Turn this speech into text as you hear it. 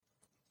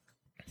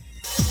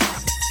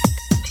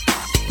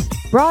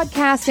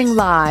Broadcasting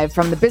live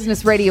from the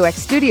Business RadioX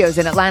studios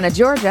in Atlanta,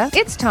 Georgia,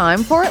 it's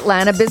time for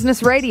Atlanta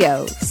Business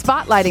Radio,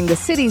 spotlighting the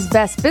city's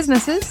best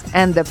businesses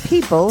and the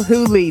people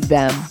who lead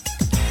them.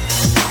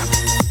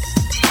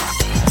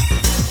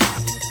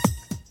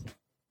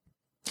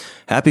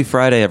 Happy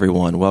Friday,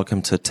 everyone.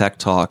 Welcome to Tech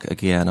Talk.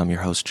 Again, I'm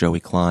your host, Joey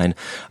Klein.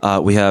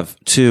 We have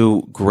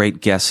two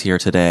great guests here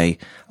today.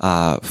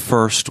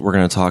 First, we're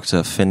going to talk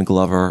to Fynn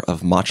Glover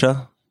of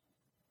Matcha.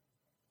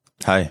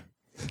 Hi.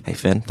 Hey,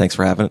 Fynn. Thanks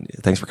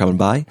for coming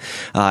by.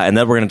 And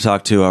then we're going to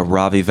talk to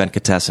Ravi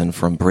Venkatesan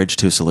from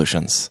Bridge2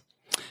 Solutions.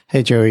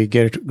 Hey, Joey.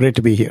 Great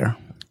to be here.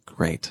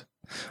 Great.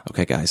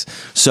 Okay, guys.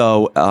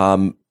 So,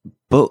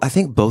 I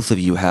think both of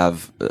you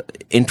have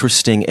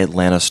interesting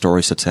Atlanta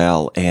stories to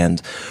tell,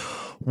 and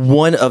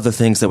one of the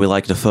things that we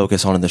like to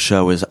focus on in the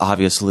show is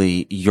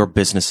obviously your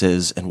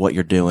businesses and what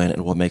you're doing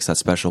and what makes that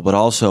special, but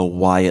also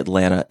why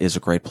Atlanta is a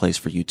great place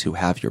for you to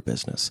have your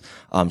business.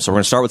 So we're going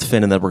to start with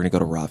Fynn and then we're going to go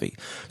to Ravi.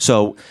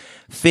 So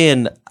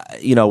Fynn,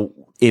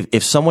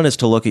 if someone is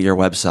to look at your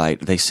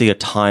website, they see a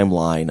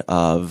timeline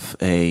of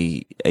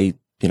a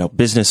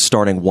business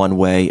starting one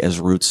way as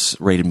Roots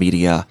Rated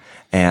Media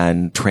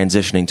and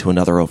transitioning to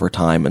another over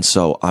time. And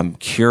so I'm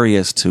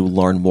curious to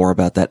learn more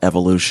about that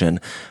evolution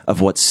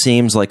of what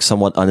seems like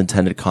somewhat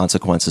unintended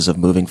consequences of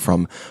moving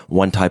from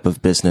one type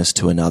of business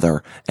to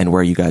another and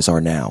where you guys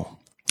are now.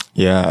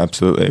 Yeah,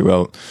 absolutely.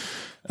 Well,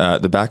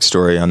 the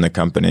backstory on the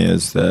company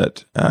is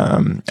that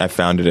I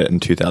founded it in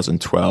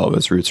 2012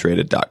 as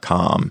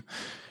rootsrated.com.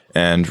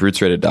 And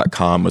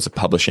rootsrated.com was a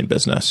publishing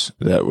business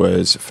that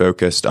was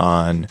focused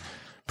on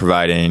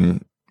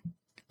providing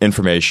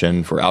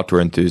information for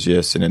outdoor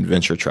enthusiasts and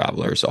adventure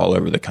travelers all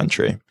over the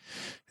country.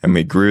 And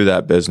we grew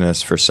that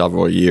business for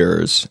several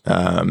years.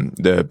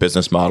 The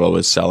business model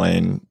was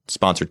selling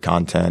sponsored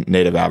content,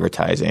 native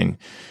advertising.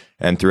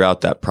 And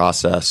throughout that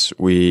process,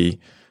 we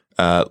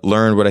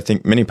learned what I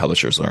think many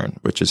publishers learn,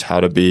 which is how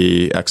to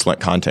be excellent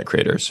content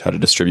creators, how to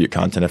distribute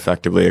content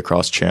effectively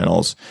across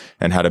channels,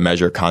 and how to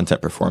measure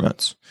content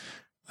performance.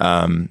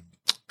 To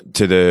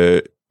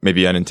the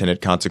maybe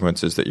unintended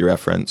consequences that you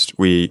referenced,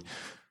 we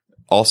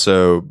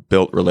also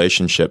built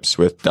relationships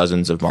with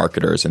dozens of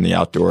marketers in the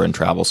outdoor and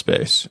travel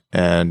space.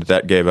 And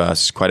that gave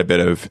us quite a bit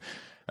of,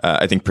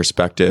 I think,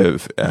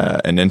 perspective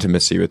and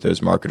intimacy with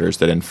those marketers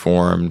that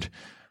informed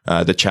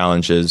the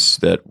challenges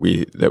that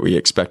we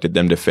expected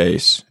them to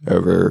face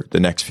over the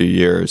next few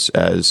years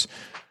as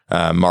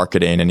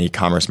marketing and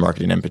e-commerce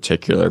marketing in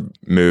particular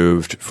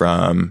moved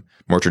from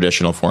more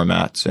traditional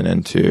formats and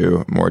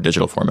into more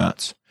digital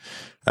formats.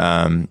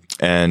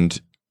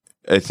 And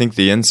I think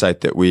the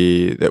insight that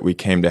we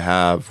came to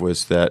have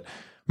was that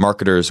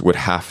marketers would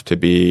have to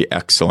be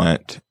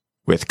excellent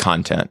with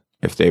content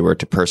if they were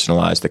to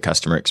personalize the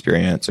customer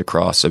experience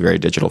across a very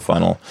digital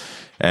funnel.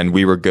 And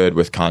we were good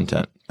with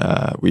content.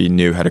 We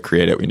knew how to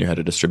create it. We knew how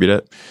to distribute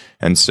it.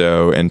 And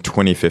so in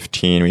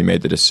 2015, we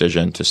made the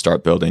decision to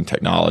start building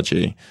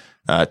technology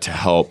to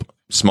help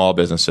small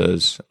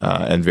businesses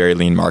and very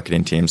lean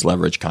marketing teams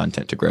leverage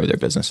content to grow their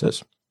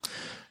businesses.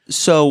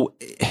 So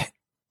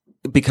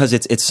because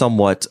it's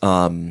somewhat,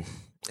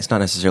 it's not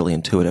necessarily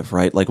intuitive,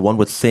 right? Like one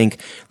would think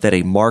that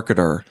a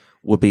marketer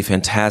would be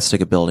fantastic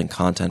at building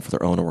content for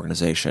their own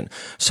organization.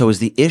 So is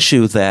the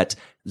issue that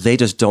they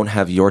just don't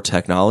have your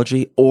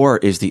technology, or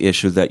is the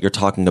issue that you're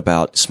talking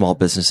about small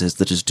businesses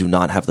that just do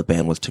not have the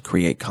bandwidth to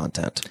create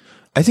content?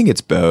 I think it's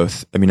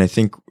both. I mean, I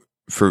think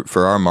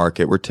for our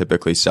market, we're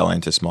typically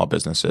selling to small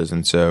businesses.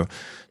 And so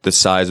the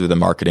size of the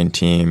marketing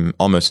team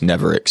almost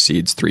never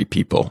exceeds 3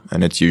 people,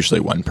 and it's usually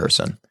one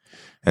person.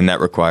 And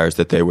that requires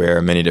that they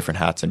wear many different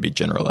hats and be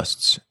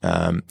generalists.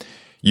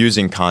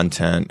 Using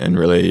content in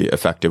really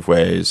effective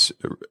ways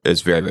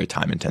is very, very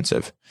time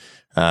intensive.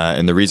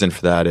 And the reason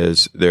for that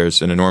is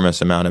there's an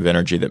enormous amount of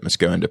energy that must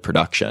go into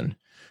production,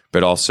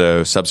 but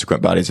also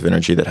subsequent bodies of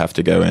energy that have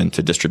to go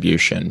into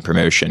distribution,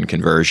 promotion,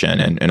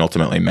 conversion, and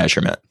ultimately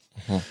measurement.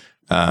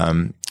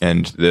 Mm-hmm.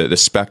 And the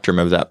spectrum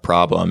of that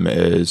problem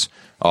is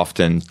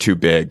often too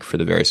big for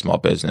the very small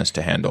business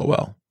to handle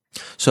well.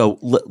 So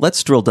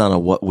let's drill down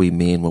on what we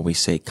mean when we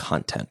say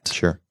content.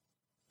 Sure.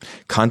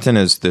 Content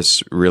is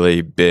this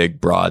really big,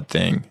 broad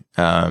thing.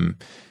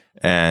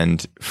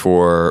 And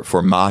for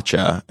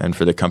Matcha and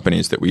for the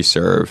companies that we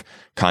serve,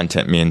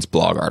 content means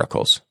blog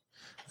articles.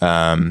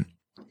 Blog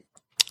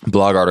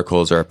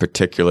articles are a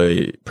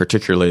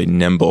particularly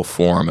nimble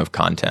form of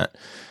content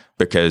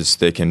because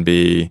they can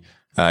be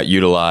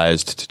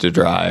utilized to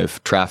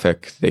drive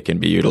traffic. They can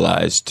be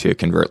utilized to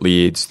convert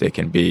leads. They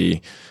can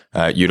be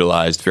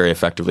utilized very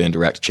effectively in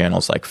direct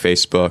channels like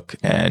Facebook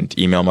and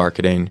email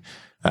marketing.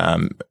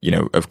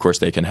 Of course,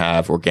 they can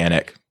have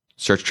organic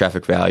search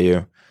traffic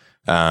value,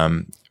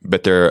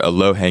 but they're a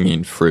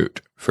low-hanging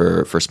fruit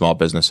for small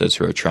businesses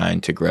who are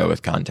trying to grow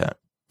with content.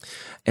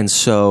 And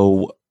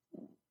so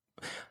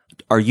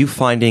are you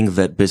finding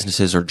that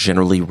businesses are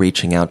generally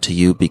reaching out to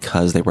you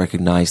because they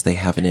recognize they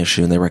have an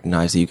issue and they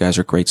recognize that you guys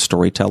are great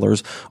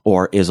storytellers?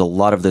 Or is a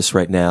lot of this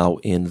right now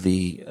in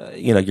the,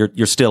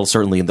 you're still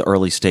certainly in the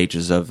early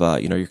stages of,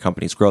 your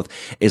company's growth.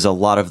 Is a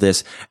lot of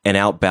this an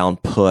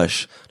outbound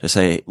push to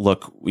say,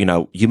 look,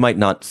 you might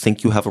not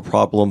think you have a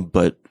problem,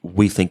 but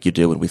we think you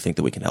do and we think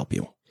that we can help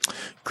you?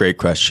 Great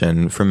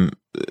question. From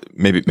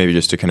maybe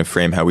just to kind of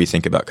frame how we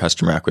think about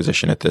customer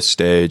acquisition at this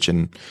stage,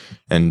 and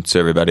so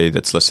everybody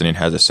that's listening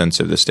has a sense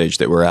of the stage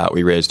that we're at.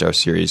 We raised our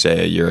Series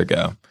A year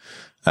ago.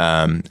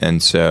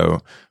 And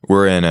so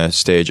we're in a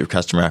stage of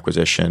customer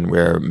acquisition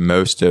where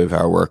most of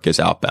our work is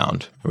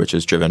outbound, which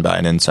is driven by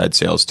an inside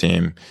sales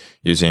team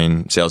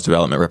using sales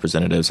development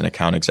representatives and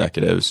account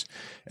executives.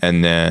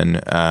 And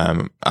then,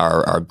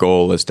 our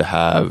goal is to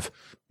have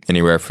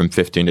anywhere from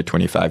 15 to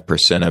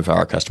 25% of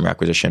our customer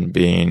acquisition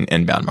being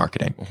inbound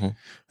marketing.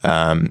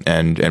 Mm-hmm.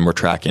 And we're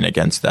tracking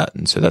against that.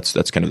 And so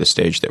that's kind of the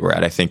stage that we're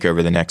at. I think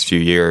over the next few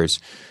years,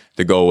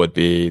 the goal would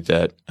be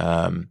that,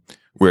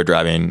 we're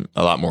driving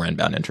a lot more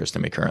inbound interest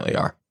than we currently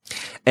are.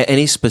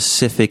 Any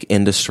specific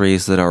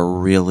industries that are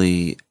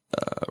really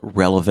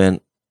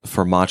relevant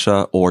for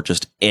Matcha, or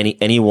just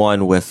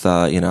anyone with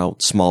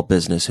small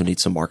business who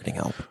needs some marketing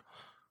help?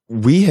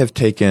 We have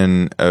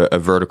taken a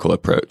vertical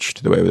approach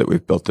to the way that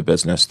we've built the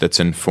business that's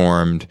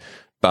informed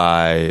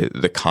by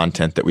the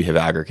content that we have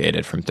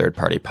aggregated from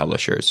third-party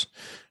publishers.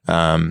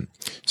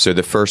 So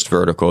the first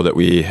vertical that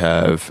we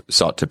have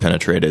sought to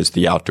penetrate is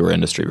the outdoor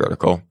industry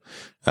vertical,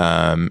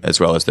 as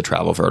well as the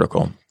travel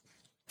vertical.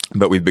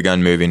 But we've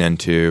begun moving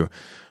into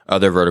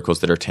other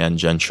verticals that are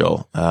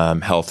tangential,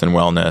 health and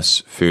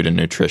wellness, food and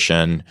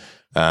nutrition,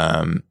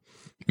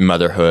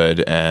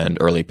 motherhood, and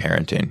early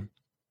parenting.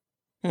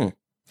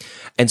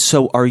 And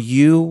so are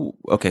you,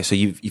 okay, so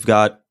you've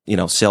got,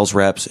 sales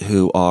reps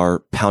who are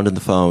pounding the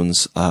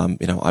phones,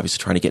 obviously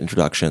trying to get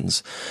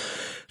introductions.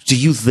 Do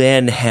you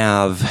then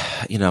have,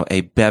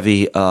 a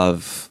bevy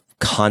of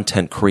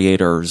content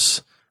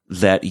creators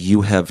that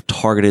you have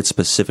targeted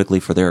specifically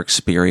for their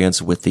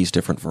experience with these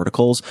different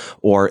verticals?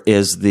 Or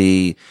is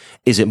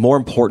it more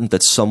important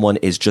that someone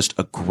is just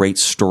a great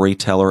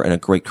storyteller and a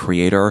great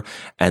creator,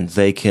 and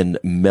they can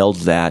meld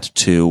that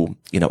to,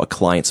 a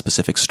client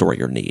specific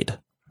story or need?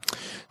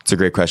 It's a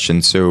great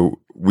question. So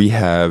we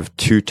have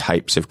two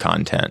types of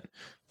content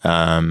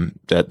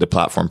that the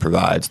platform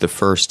provides. The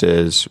first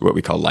is what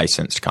we call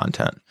licensed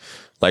content.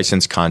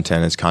 Licensed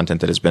content is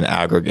content that has been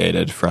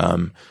aggregated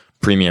from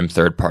premium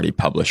third-party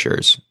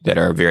publishers that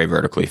are very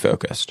vertically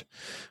focused.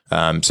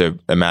 So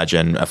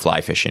imagine a fly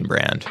fishing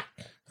brand.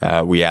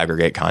 We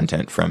aggregate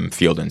content from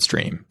Field and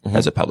Stream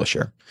as a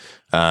publisher,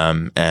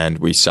 and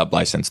we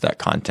sub-license that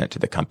content to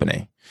the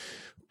company.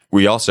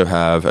 We also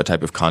have a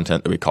type of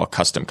content that we call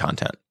custom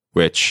content,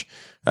 which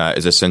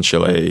is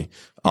essentially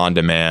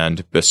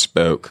on-demand,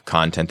 bespoke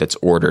content that's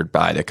ordered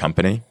by the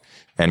company.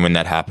 And when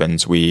that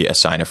happens, we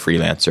assign a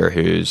freelancer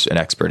who's an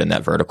expert in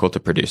that vertical to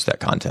produce that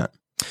content.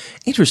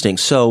 Interesting.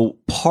 So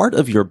part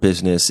of your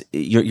business,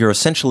 you're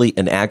essentially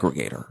an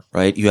aggregator,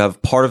 right? You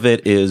have part of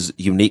it is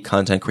unique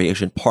content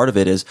creation. Part of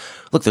it is,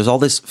 look, there's all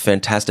this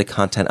fantastic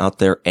content out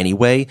there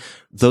anyway.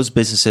 Those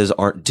businesses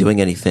aren't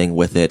doing anything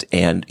with it,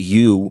 and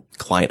you,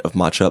 client of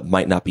Matcha,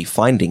 might not be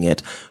finding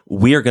it.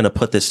 We are going to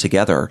put this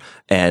together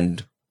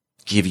and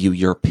give you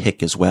your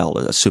pick as well,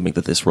 assuming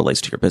that this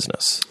relates to your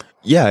business.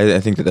 Yeah, I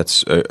think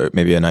that's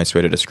maybe a nice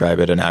way to describe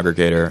it, an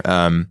aggregator.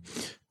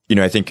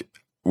 I think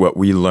what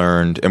we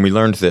learned, and we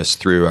learned this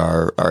through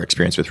our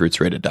experience with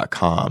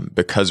rebranded.com,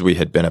 because we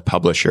had been a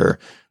publisher,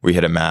 we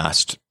had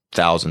amassed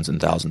thousands and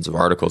thousands of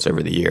articles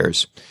over the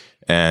years.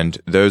 And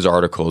those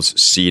articles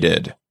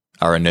seeded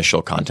our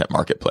initial content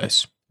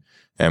marketplace.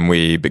 And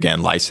we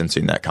began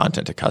licensing that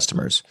content to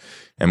customers.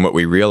 And what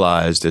we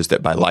realized is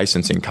that by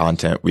licensing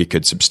content, we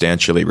could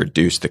substantially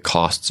reduce the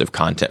costs of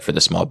content for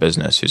the small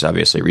business, who's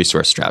obviously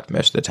resource strapped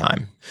most of the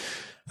time.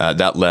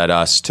 That led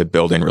us to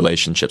building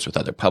relationships with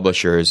other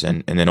publishers,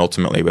 and then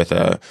ultimately with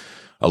a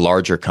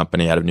larger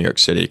company out of New York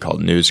City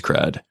called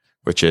NewsCred,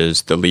 which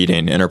is the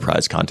leading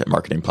enterprise content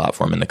marketing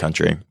platform in the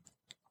country.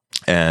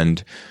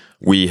 And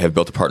we have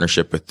built a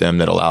partnership with them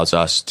that allows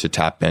us to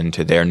tap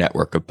into their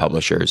network of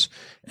publishers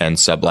and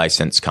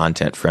sub-license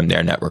content from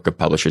their network of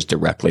publishers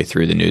directly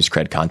through the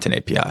NewsCred Content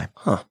API.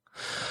 Huh.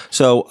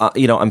 So,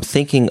 I'm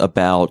thinking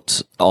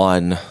about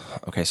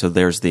so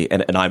there's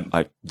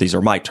these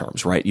are my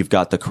terms, right? You've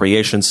got the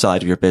creation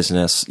side of your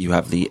business. You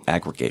have the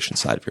aggregation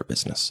side of your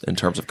business in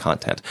terms of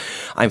content.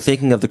 I'm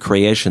thinking of the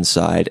creation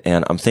side,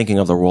 and I'm thinking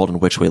of the world in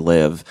which we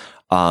live,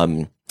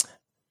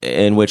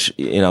 in which,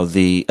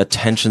 the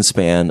attention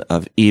span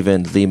of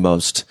even the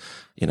most,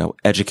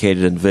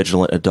 educated and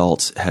vigilant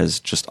adults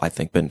has just, I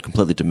think, been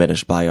completely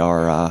diminished by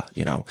our,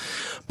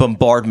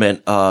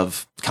 bombardment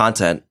of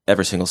content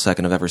every single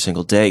second of every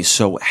single day.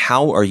 So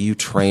how are you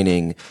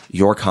training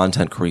your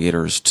content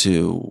creators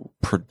to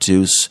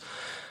produce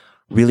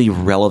really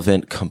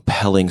relevant,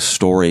 compelling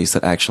stories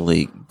that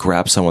actually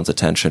grab someone's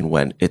attention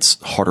when it's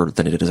harder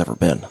than it has ever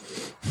been?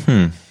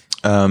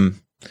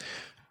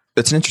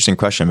 It's an interesting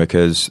question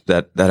because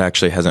that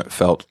actually hasn't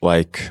felt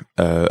like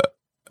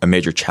a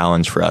major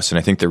challenge for us. And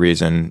I think the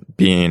reason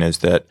being is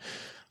that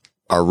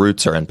our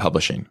roots are in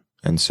publishing.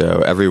 And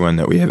so everyone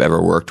that we have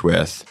ever worked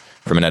with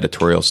from an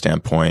editorial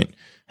standpoint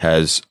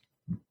has,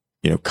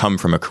 come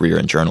from a career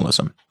in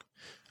journalism,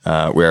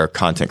 where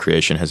content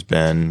creation has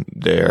been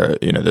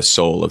the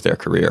soul of their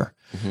career.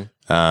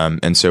 Mm-hmm.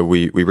 And so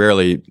we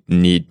rarely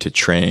need to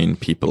train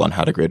people on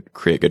how to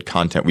create good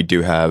content. We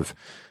do have,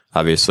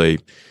 obviously,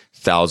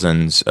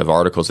 thousands of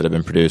articles that have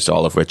been produced,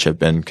 all of which have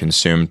been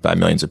consumed by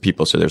millions of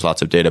people. So there's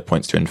lots of data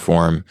points to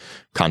inform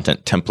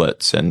content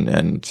templates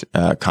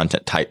and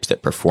content types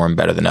that perform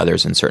better than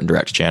others in certain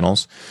direct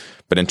channels.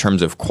 But in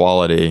terms of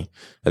quality,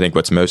 I think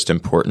what's most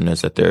important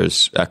is that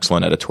there's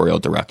excellent editorial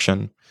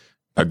direction,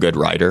 a good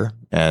writer,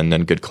 and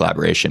then good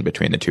collaboration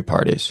between the two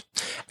parties.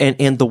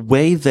 And the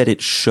way that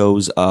it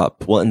shows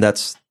up, well, and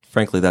that's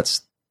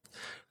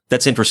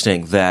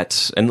interesting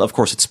and of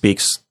course it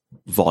speaks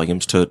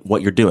volumes to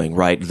what you're doing,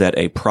 right? That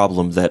a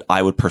problem that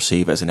I would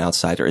perceive as an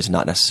outsider is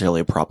not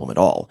necessarily a problem at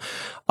all.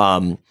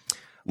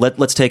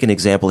 Let's take an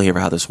example here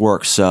of how this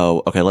works.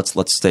 So, okay,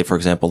 let's say, for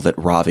example, that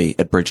Ravi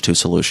at Bridge2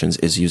 Solutions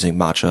is using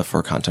Matcha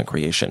for content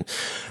creation.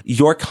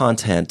 Your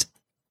content,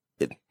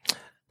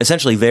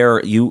 essentially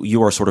there,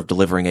 you are sort of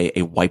delivering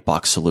a white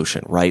box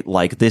solution, right?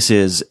 Like this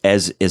is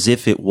as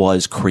if it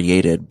was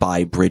created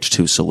by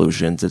Bridge2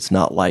 Solutions. It's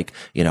not like,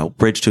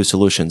 Bridge2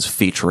 Solutions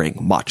featuring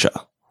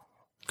Matcha.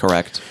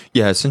 Correct.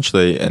 Yeah,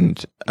 essentially.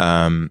 And,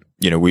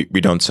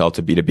 we don't sell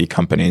to B2B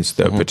companies,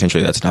 though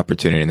potentially that's an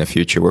opportunity in the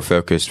future. We're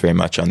focused very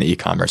much on the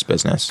e-commerce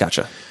business.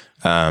 Gotcha.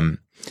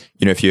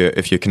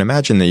 If you can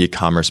imagine the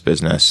e-commerce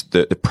business,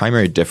 the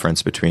primary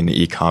difference between the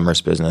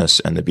e-commerce business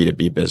and the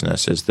B2B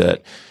business is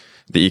that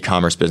the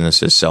e-commerce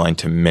business is selling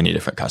to many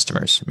different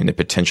customers. I mean, the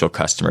potential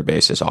customer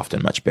base is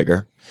often much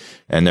bigger,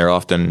 and they're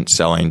often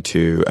selling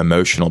to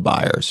emotional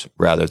buyers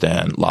rather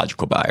than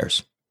logical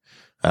buyers.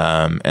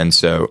 And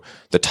so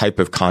the type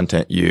of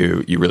content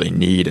you really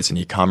need as an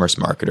e-commerce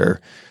marketer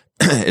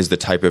is the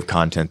type of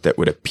content that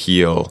would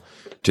appeal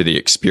to the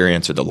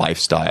experience or the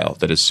lifestyle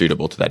that is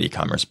suitable to that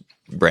e-commerce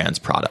brand's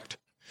product.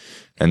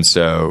 And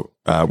so,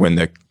 when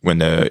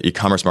the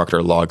e-commerce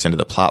marketer logs into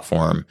the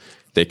platform,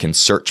 they can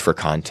search for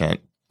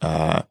content,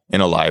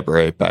 in a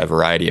library by a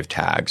variety of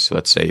tags. So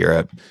let's say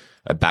you're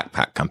a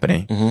backpack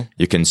company. Mm-hmm.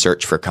 You can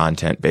search for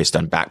content based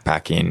on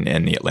backpacking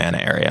in the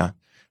Atlanta area.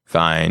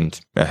 Find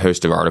a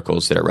host of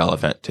articles that are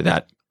relevant to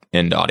that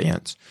end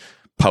audience,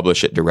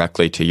 publish it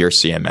directly to your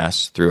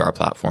CMS through our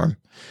platform,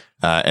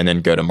 and then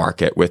go to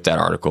market with that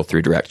article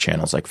through direct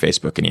channels like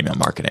Facebook and email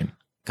marketing.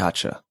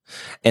 Gotcha.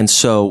 And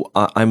so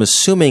I'm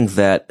assuming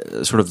that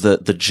sort of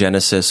the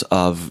genesis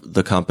of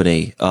the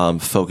company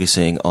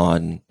focusing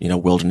on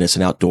wilderness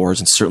and outdoors,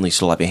 and certainly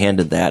still have a hand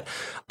in that.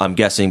 I'm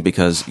guessing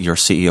because you're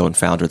CEO and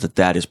founder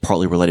that is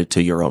partly related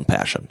to your own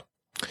passion.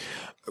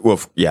 Well,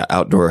 yeah,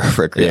 outdoor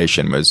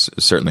recreation was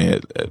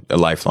certainly a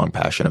lifelong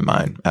passion of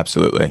mine.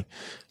 Absolutely.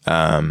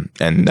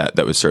 And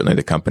that was certainly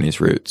the company's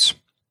roots.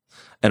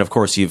 And of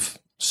course, you've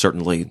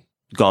certainly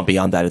gone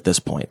beyond that at this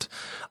point.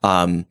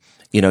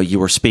 You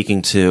were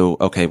speaking to,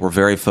 okay, we're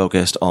very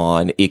focused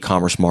on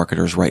e-commerce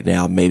marketers right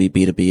now. Maybe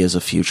B2B is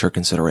a future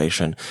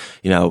consideration.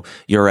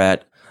 You're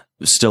at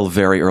still a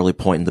very early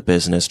point in the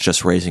business,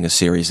 just raising a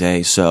Series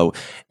A. So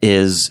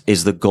is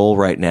the goal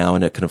right now,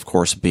 and it can of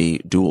course be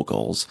dual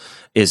goals,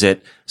 is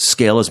it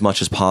scale as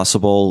much as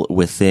possible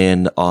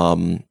within,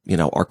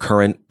 our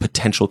current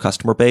potential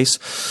customer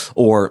base?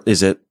 Or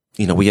is it,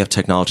 we have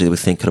technology that we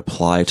think could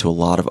apply to a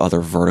lot of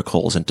other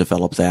verticals and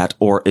develop that?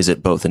 Or is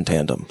it both in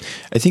tandem?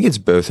 I think it's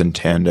both in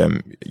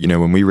tandem.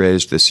 When we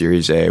raised the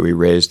Series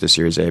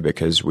A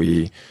because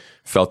we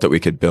felt that we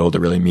could build a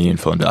really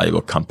meaningful and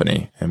valuable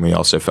company. And we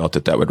also felt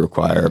that would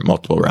require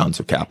multiple rounds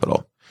of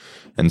capital.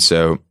 And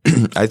so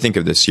I think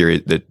of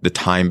the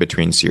time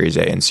between Series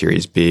A and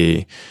Series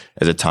B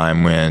as a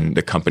time when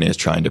the company is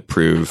trying to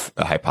prove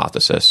a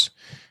hypothesis.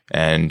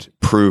 And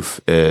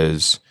proof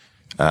is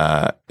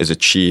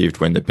achieved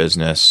when the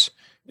business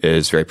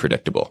is very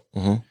predictable.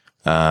 Mm-hmm.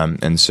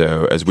 And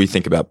so as we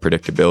think about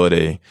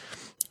predictability,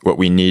 what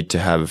we need to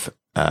have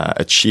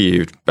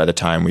achieved by the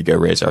time we go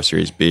raise our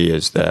Series B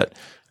is that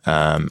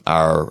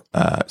our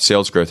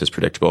sales growth is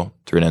predictable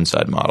through an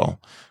inside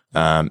model,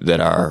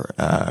 that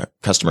our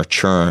customer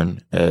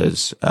churn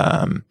is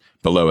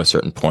below a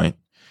certain point,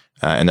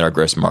 and that our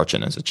gross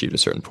margin has achieved a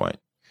certain point.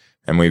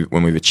 And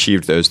when we've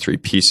achieved those three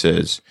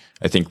pieces,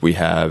 I think we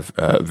have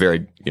a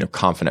very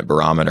confident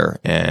barometer,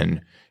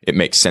 and it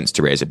makes sense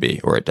to raise a B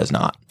or it does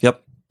not.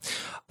 Yep.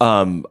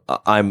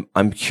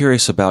 I'm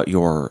curious about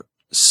your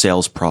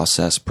sales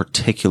process,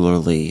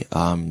 particularly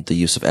the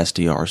use of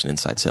SDRs and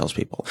inside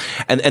salespeople.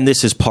 And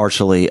this is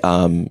partially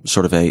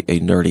sort of a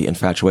nerdy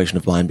infatuation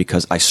of mine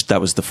because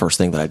that was the first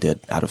thing that I did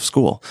out of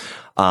school.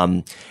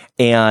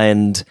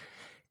 And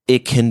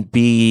it can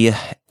be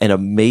an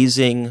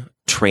amazing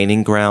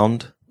training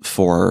ground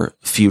for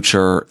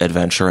future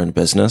adventure in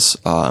business.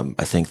 I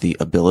think the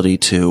ability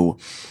to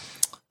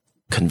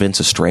convince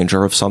a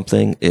stranger of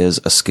something is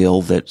a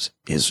skill that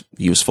is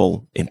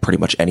useful in pretty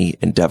much any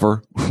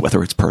endeavor,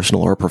 whether it's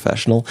personal or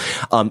professional.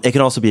 It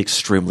can also be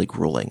extremely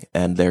grueling,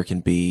 and there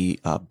can be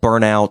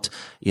burnout,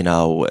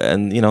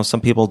 and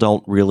some people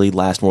don't really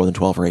last more than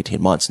 12 or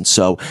 18 months. And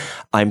so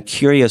I'm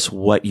curious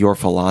what your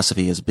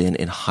philosophy has been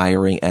in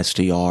hiring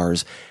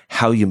SDRs,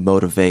 how you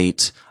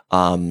motivate,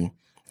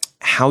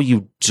 how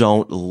you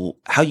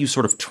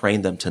sort of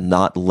train them to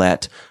not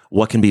let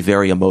what can be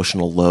very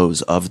emotional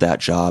lows of that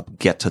job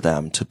get to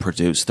them to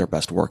produce their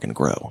best work and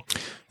grow.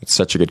 It's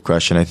such a good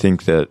question. I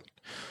think that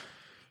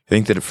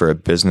for a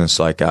business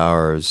like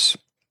ours,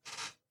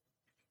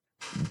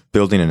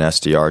 building an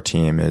SDR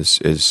team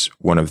is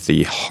one of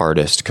the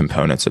hardest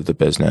components of the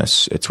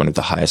business. It's one of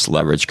the highest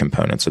leverage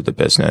components of the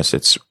business.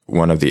 It's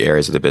one of the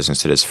areas of the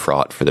business that is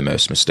fraught for the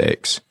most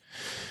mistakes.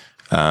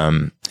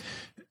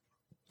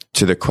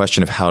 To the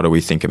question of how do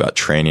we think about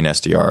training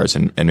SDRs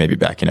and maybe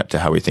backing up to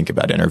how we think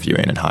about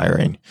interviewing and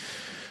hiring,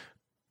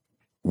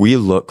 we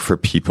look for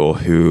people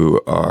who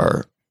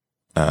are,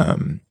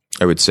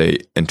 I would say,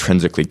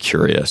 intrinsically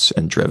curious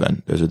and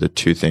driven. Those are the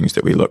two things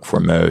that we look for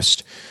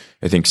most.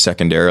 I think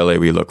secondarily,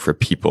 we look for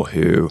people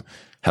who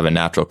have a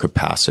natural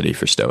capacity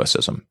for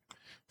stoicism.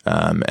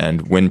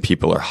 And when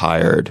people are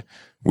hired,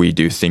 we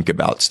do think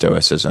about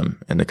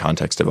stoicism in the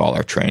context of all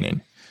our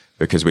training,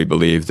 because we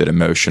believe that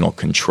emotional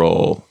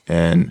control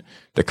in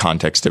the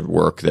context of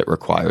work that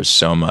requires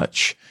so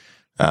much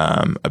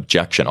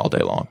objection all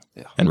day long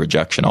and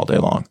rejection all day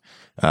long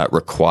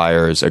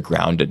requires a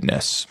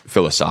groundedness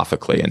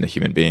philosophically in the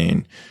human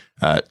being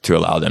to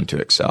allow them to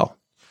excel.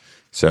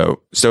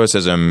 So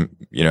stoicism,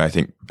 I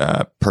think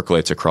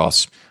percolates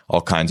across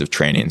all kinds of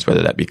trainings,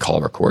 whether that be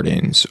call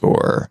recordings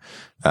or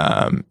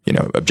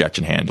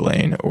objection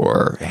handling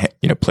or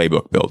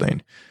playbook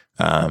building.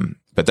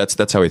 But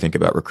that's how we think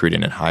about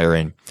recruiting and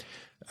hiring.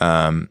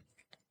 The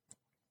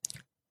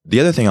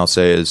other thing I'll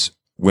say is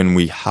when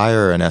we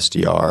hire an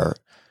SDR,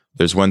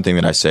 there's one thing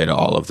that I say to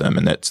all of them,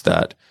 and that's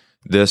that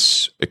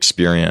this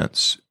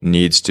experience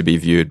needs to be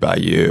viewed by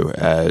you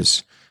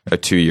as a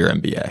 2-year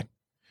MBA,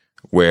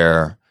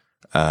 where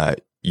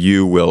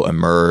you will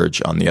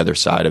emerge on the other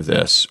side of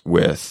this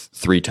with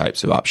 3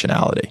 types of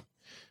optionality.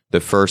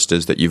 The first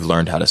is that you've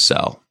learned how to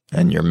sell,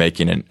 and you're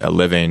making a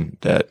living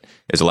that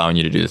is allowing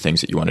you to do the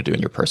things that you want to do in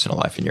your personal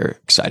life, and you're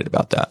excited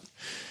about that.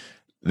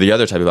 The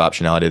other type of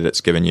optionality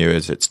that's given you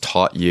is it's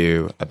taught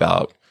you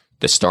about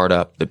the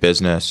startup, the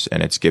business,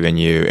 and it's given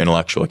you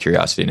intellectual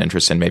curiosity and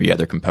interest in maybe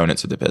other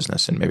components of the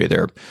business, and maybe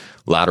they're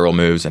lateral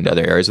moves into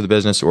other areas of the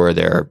business, or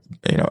they're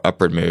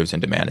upward moves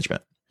into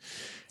management.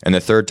 And the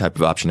third type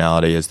of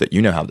optionality is that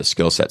you now have the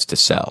skill sets to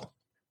sell,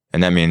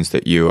 and that means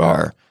that you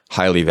are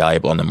highly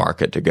valuable in the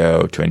market to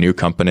go to a new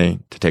company,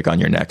 to take on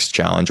your next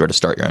challenge, or to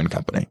start your own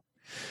company.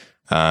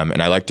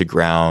 And I like to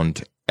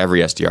ground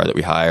every SDR that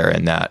we hire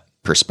in that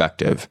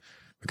perspective,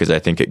 because I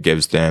think it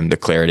gives them the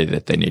clarity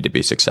that they need to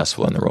be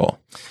successful in the role.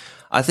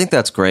 I think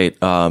that's great.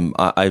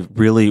 I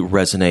really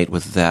resonate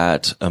with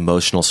that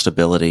emotional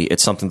stability.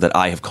 It's something that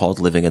I have called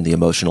living in the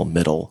emotional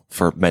middle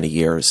for many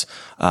years.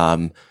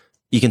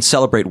 You can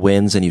celebrate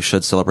wins, and you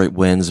should celebrate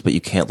wins, but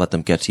you can't let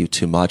them get to you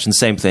too much. And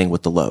same thing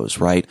with the lows,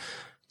 right?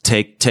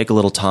 Take a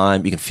little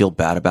time. You can feel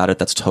bad about it.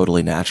 That's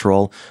totally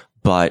natural,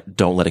 but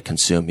don't let it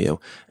consume you.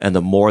 And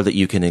the more that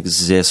you can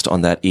exist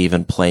on that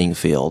even playing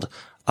field,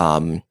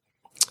 the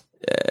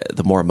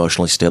more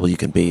emotionally stable you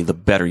can be, the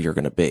better you're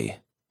going to be.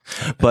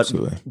 But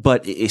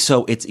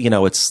so it's,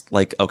 it's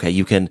like, okay,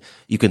 you can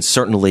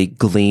certainly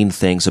glean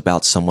things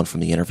about someone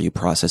from the interview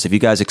process. Have you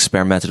guys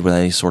experimented with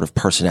any sort of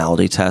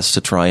personality tests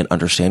to try and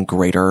understand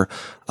greater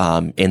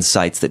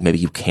insights that maybe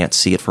you can't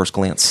see at first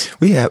glance?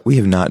 We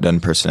have not done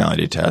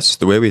personality tests.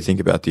 The way we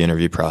think about the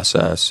interview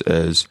process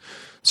is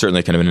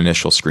certainly kind of an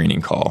initial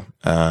screening call,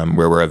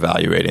 where we're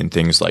evaluating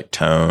things like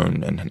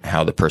tone and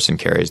how the person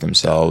carries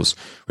themselves.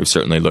 We've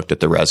certainly looked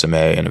at the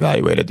resume and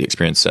evaluated the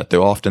experience set,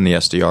 though often the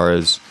SDR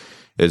is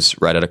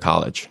right out of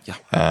college. Yeah.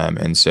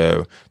 And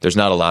so there's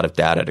not a lot of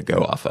data to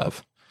go off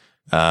of.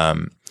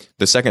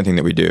 The second thing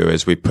that we do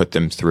is we put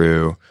them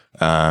through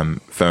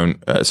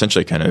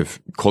essentially kind of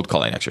cold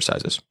calling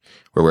exercises,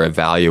 where we're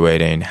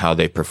evaluating how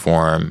they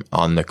perform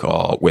on the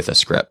call with a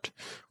script.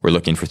 We're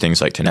looking for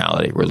things like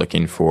tonality. We're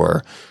looking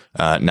for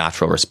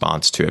natural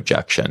response to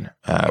objection.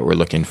 We're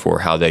looking for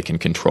how they can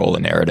control a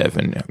narrative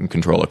and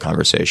control a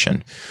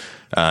conversation.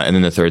 And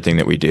then the third thing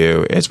that we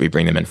do is we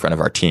bring them in front of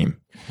our team.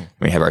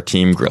 We have our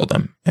team grill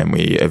them, and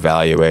we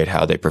evaluate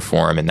how they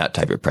perform in that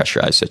type of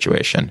pressurized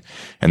situation.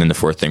 And then the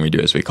fourth thing we do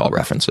is we call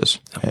references,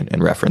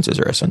 and references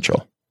are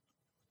essential.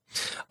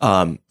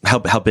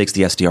 How big's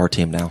the SDR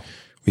team now?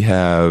 We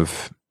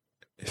have,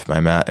 if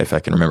I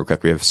can remember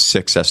correctly, we have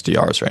 6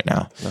 SDRs right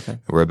now. Okay.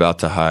 We're about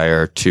to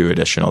hire 2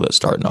 additional that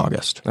start in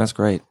August. That's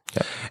great.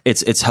 Yeah.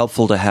 It's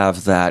helpful to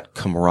have that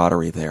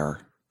camaraderie there.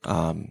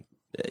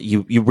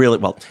 You really,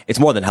 well, it's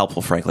more than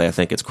helpful, frankly. I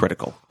think it's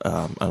critical.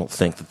 I don't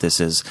think that this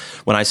is,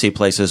 when I see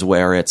places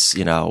where it's,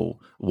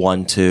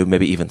 1, 2,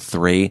 maybe even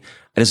 3,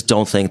 I just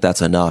don't think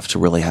that's enough to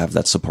really have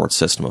that support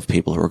system of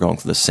people who are going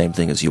through the same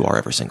thing as you are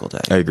every single day.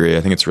 I agree.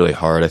 I think it's really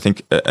hard. I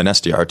think an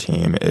SDR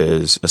team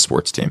is a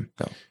sports team.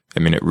 No. I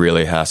mean, it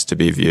really has to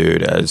be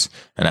viewed as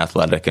an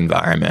athletic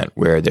environment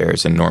where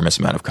there's an enormous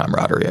amount of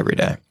camaraderie every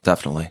day.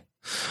 Definitely.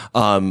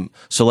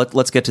 So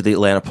let's get to the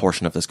Atlanta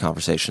portion of this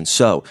conversation.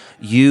 So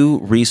you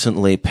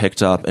recently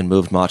picked up and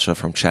moved Matcha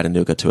from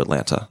Chattanooga to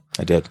Atlanta.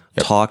 I did.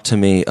 Yep. Talk to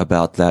me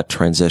about that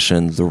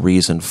transition, the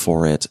reason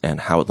for it,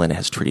 and how Atlanta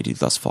has treated you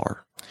thus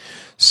far.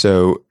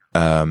 So,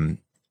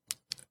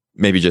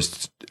 maybe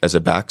just as a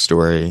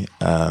backstory,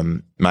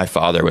 my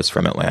father was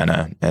from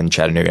Atlanta, and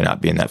Chattanooga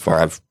not being that far,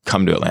 I've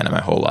come to Atlanta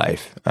my whole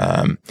life.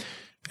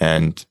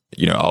 And,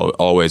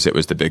 always it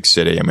was the big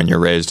city. And when you're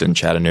raised in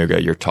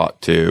Chattanooga, you're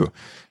taught to,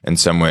 in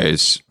some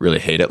ways, really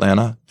hate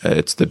Atlanta.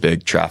 It's the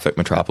big traffic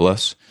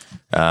metropolis.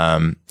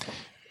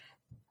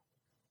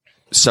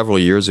 Several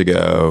years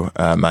ago,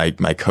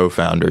 my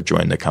co-founder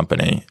joined the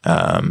company,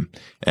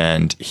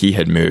 and he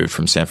had moved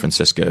from San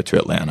Francisco to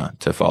Atlanta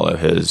to follow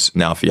his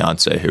now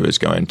fiance, who was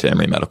going to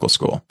Emory Medical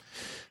School.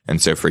 And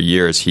so for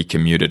years, he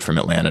commuted from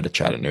Atlanta to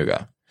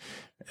Chattanooga.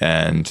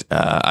 And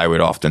I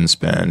would often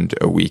spend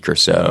a week or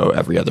so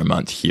every other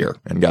month here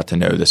and got to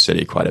know the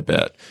city quite a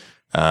bit.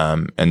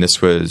 And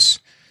this was,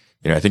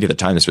 I think at the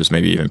time this was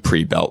maybe even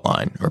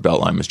pre-Beltline, or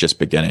Beltline was just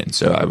beginning.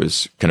 So I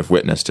was kind of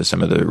witness to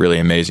some of the really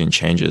amazing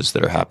changes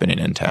that are happening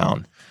in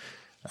town.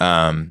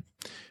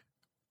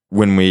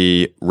 When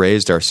we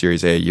raised our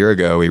Series A year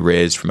ago, we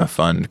raised from a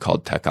fund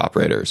called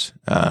TechOperators.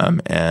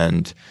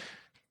 And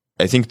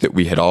I think that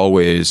we had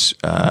always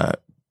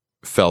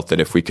felt that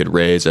if we could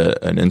raise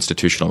an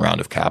institutional round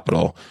of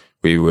capital,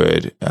 we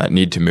would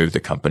need to move the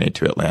company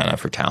to Atlanta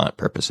for talent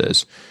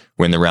purposes.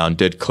 When the round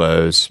did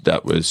close,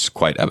 that was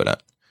quite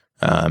evident.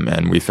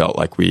 And we felt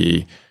like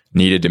we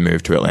needed to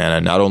move to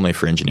Atlanta, not only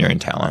for engineering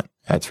talent.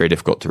 It's very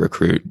difficult to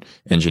recruit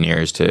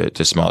engineers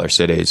to smaller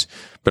cities,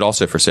 but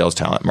also for sales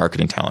talent,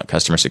 marketing talent,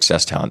 customer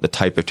success talent, the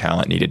type of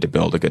talent needed to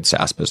build a good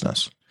SaaS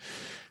business.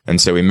 And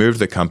so we moved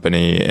the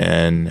company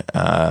in,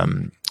 I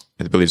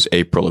believe it was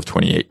April of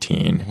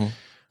 2018. Mm-hmm.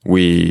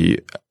 We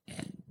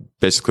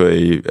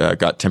basically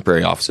got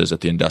temporary offices at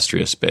the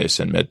Industrious space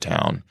in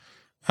Midtown.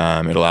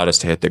 It allowed us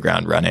to hit the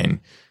ground running.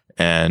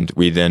 And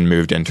we then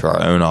moved into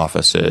our own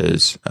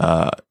offices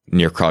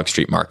near Krog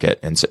Street Market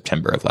in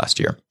September of last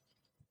year.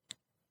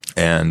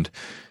 And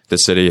the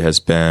city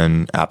has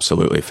been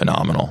absolutely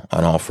phenomenal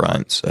on all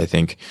fronts. I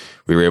think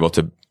we were able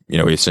to,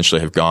 we essentially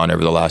have gone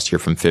over the last year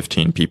from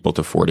 15 people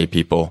to 40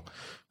 people.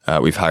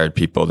 We've hired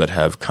people that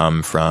have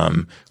come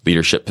from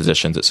leadership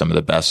positions at some of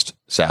the best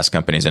SaaS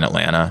companies in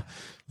Atlanta.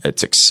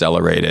 It's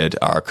accelerated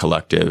our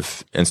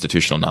collective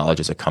institutional knowledge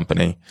as a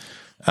company.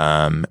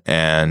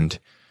 And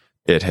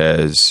it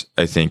has,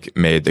 I think,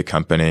 made the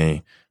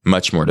company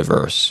much more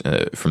diverse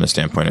from the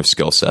standpoint of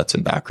skill sets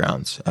and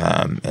backgrounds.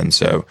 And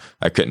so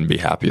I couldn't be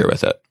happier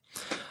with it.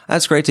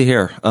 That's great to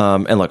hear.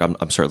 And look,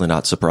 I'm certainly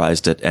not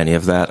surprised at any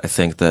of that. I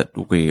think that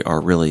we are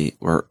really,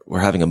 we're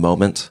having a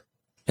moment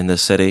in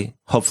this city.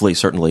 Hopefully,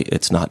 certainly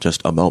it's not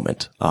just a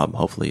moment.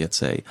 Hopefully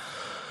it's a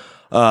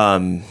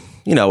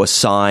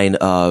sign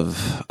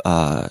of,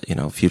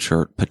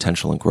 future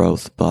potential and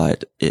growth,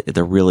 but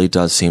there really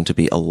does seem to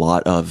be a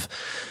lot of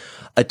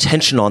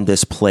attention on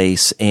this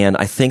place. And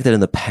I think that in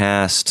the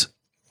past,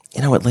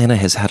 Atlanta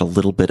has had a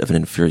little bit of an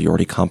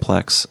inferiority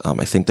complex.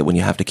 I think that when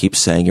you have to keep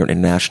saying you're an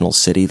international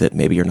city, that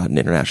maybe you're not an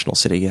international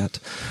city yet.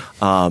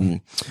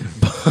 And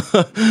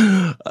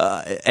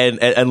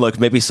look,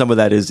 maybe some of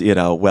that is,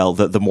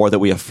 the more that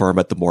we affirm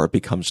it, the more it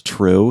becomes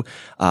true.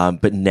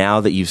 But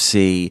now that you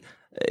see,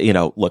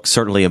 look,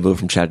 certainly a move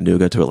from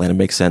Chattanooga to Atlanta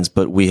makes sense,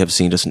 but we have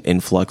seen just an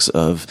influx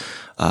of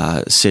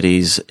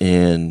cities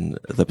in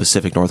the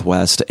Pacific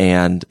Northwest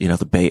and,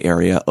 the Bay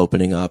Area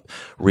opening up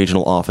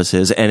regional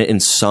offices, and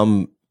in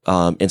some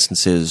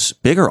instances,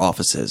 bigger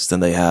offices than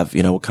they have,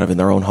 kind of in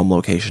their own home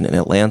location in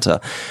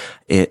Atlanta.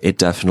 It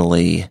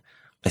definitely,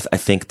 I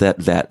think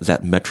that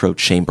metro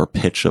chamber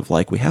pitch of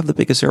like, we have the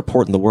biggest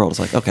airport in the world. It's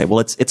like, okay, well,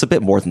 it's a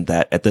bit more than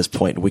that at this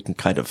point. We can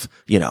kind of,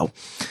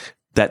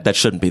 that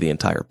shouldn't be the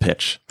entire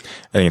pitch.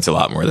 I think it's a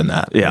lot more than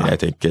that. Yeah. I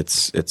think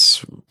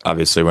it's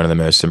obviously one of the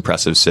most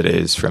impressive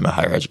cities from a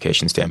higher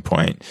education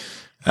standpoint.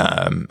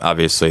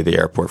 Obviously the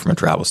airport from a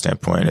travel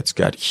standpoint, it's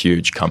got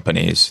huge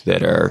companies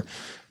that are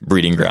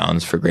breeding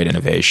grounds for great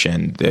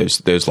innovation.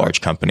 Those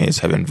large companies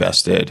have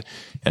invested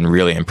in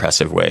really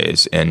impressive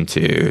ways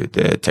into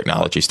the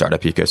technology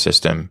startup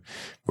ecosystem.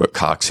 What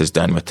Cox has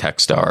done with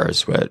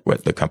Techstars,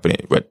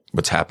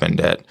 what's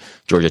happened at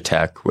Georgia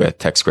Tech with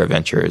Tech Square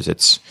Ventures.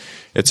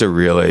 It's a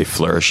really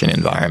flourishing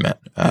environment.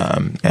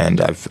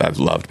 And I've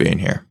loved being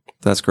here.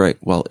 That's great.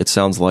 Well, it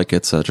sounds like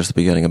it's just the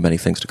beginning of many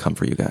things to come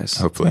for you guys.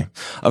 Hopefully.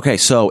 Okay.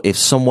 So if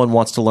someone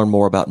wants to learn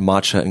more about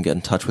Matcha and get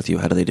in touch with you,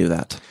 how do they do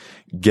that?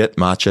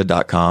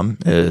 Getmatcha.com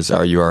is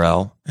our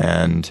URL.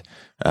 And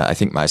I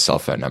think my cell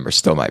phone number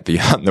still might be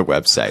on the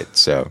website.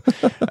 So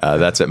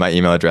that's it. My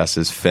email address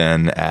is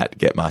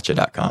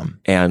fynn@getmatcha.com.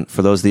 And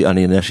for those of the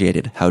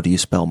uninitiated, how do you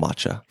spell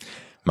matcha?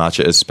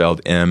 Matcha is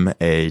spelled Matcha,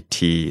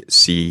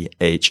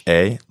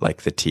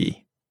 like the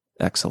tea.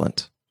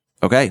 Excellent.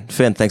 Okay,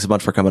 Fynn, thanks a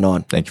bunch for coming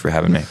on. Thank you for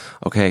having me.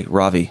 Okay,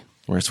 Ravi,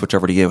 we're going to switch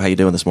over to you. How you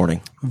doing this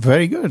morning?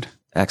 Very good.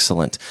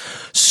 Excellent.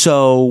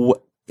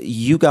 So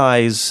you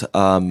guys,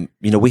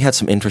 we had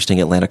some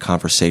interesting Atlanta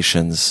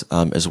conversations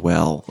as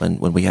well. And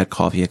when we had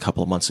coffee a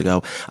couple of months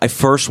ago, I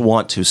first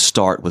want to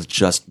start with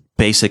just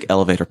basic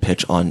elevator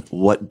pitch on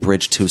what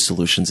Bridge2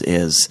 Solutions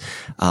is.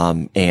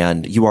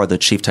 And you are the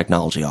Chief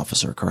Technology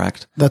Officer,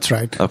 correct? That's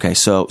right. Okay,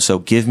 so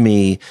give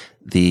me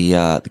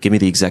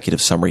the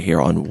executive summary here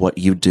on what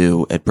you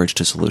do at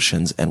Bridge2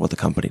 Solutions and what the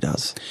company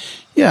does.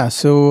 Yeah.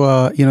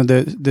 So,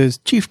 the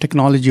Chief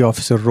Technology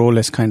Officer role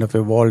has kind of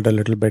evolved a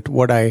little bit.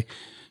 What I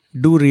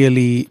do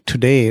really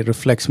today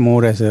reflects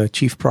more as a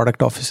Chief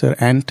Product Officer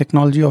and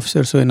Technology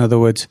Officer. So in other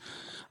words,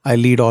 I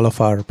lead all of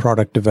our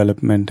product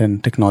development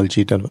and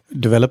technology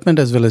development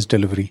as well as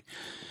delivery.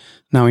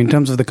 Now, in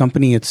terms of the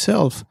company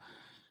itself,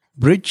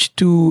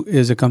 Bridge2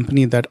 is a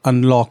company that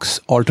unlocks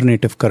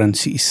alternative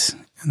currencies.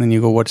 And then you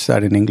go, what's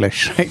that in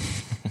English, right?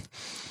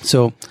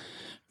 So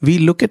we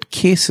look at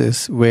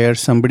cases where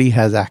somebody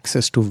has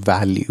access to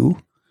value,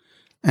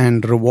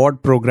 and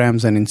reward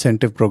programs and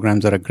incentive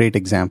programs are a great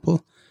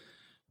example,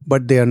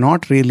 but they are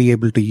not really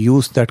able to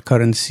use that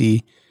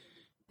currency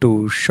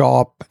to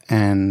shop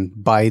and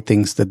buy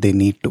things that they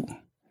need to.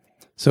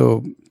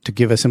 So to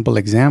give a simple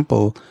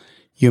example,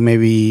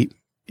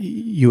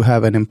 you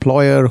have an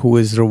employer who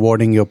is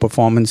rewarding your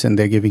performance and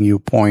they're giving you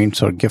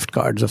points or gift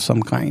cards of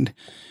some kind.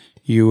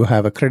 You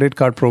have a credit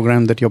card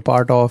program that you're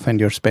part of and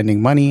you're spending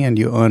money and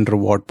you earn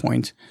reward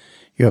points.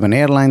 You have an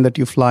airline that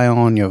you fly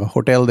on. You have a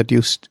hotel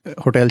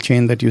hotel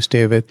chain that you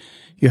stay with.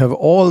 You have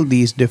all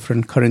these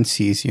different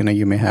currencies. You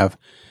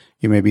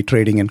may be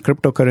trading in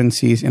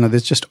cryptocurrencies.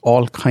 There's just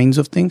all kinds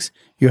of things.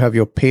 You have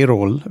your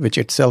payroll, which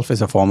itself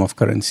is a form of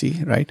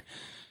currency, right?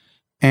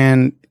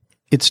 And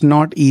it's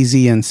not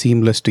easy and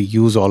seamless to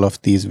use all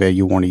of these where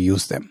you want to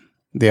use them.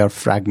 They are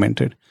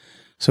fragmented.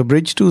 So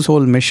Bridge2's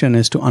whole mission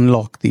is to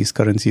unlock these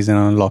currencies and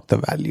unlock the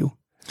value.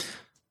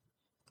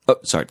 Oh,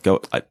 sorry, go.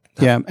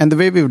 Yeah, and the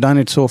way we've done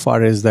it so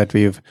far is that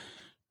we've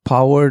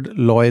powered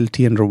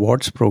loyalty and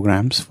rewards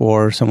programs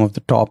for some of the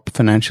top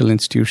financial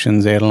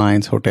institutions,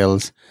 airlines,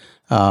 hotels.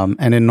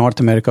 And in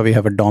North America, we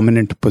have a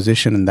dominant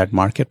position in that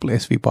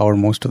marketplace. We power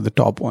most of the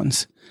top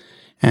ones.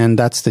 And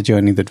that's the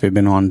journey that we've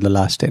been on the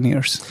last 10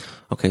 years.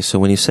 Okay, so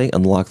when you say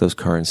unlock those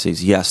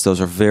currencies, yes,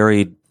 those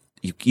are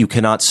you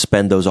cannot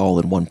spend those all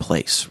in one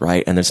place,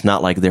 right? And it's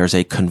not like there's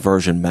a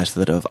conversion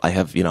method of, I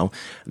have,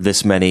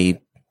 this many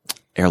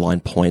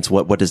airline points.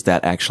 What does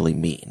that actually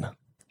mean?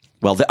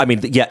 Well,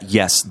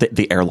 yes,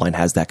 the airline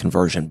has that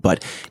conversion,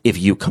 but if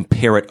you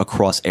compare it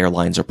across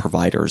airlines or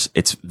providers,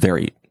 it's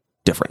very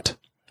different.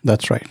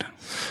 That's right.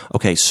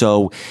 Okay,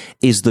 so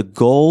is the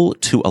goal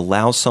to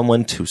allow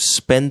someone to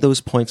spend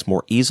those points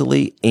more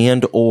easily,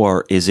 and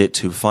or is it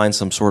to find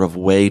some sort of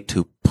way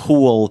to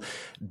pool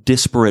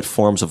disparate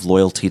forms of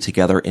loyalty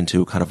together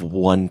into kind of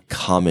one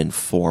common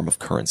form of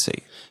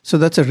currency? So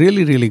that's a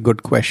really, really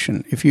good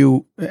question.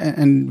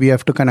 And we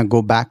have to kind of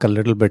go back a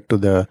little bit to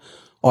the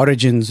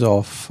origins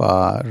of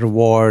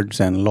rewards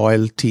and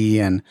loyalty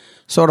and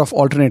sort of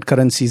alternate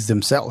currencies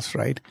themselves,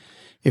 right?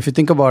 If you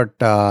think about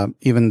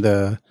even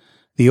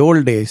the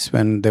old days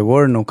when there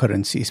were no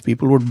currencies,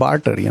 people would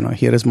barter,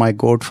 here is my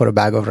goat for a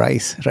bag of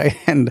rice, right?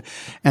 And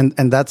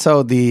that's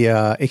how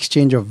the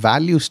exchange of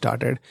value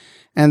started.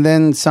 And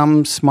then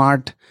some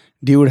smart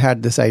dude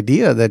had this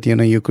idea that,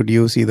 you could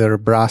use either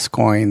brass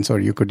coins or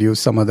you could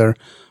use some other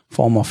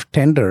form of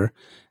tender.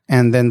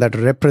 And then that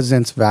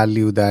represents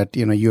value that,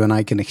 you and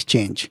I can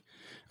exchange.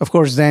 Of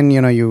course, then,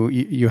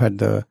 you had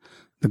the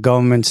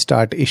government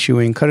start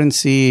issuing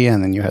currency,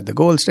 and then you had the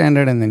gold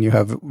standard, and then you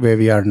have where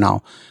we are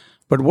now.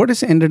 But what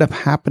has ended up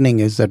happening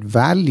is that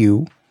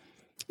value,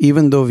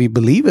 even though we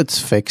believe it's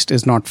fixed,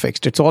 is not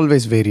fixed. It's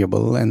always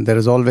variable, and there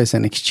is always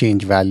an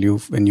exchange value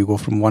when you go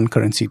from one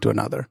currency to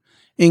another,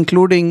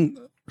 including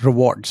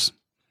rewards.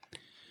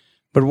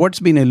 But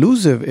what's been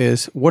elusive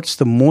is what's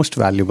the most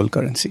valuable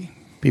currency?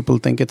 People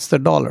think it's the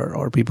dollar,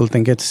 or people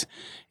think it's,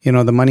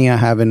 the money I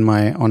have on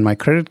my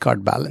credit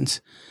card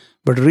balance.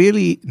 But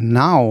really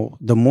now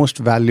the most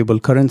valuable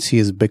currency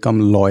has become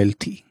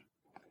loyalty.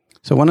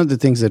 So one of the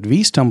things that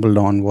we stumbled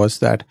on was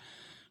that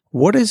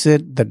what is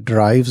it that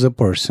drives a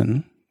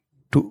person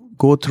to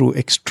go through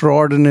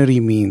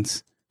extraordinary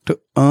means to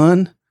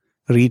earn,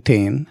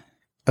 retain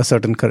a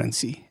certain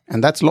currency?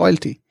 And that's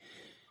loyalty.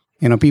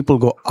 People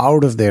go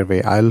out of their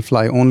way. I'll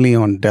fly only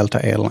on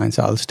Delta Airlines.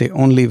 I'll stay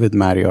only with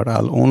Marriott.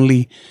 I'll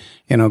only,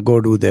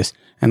 go do this.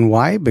 And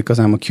why? Because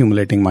I'm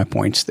accumulating my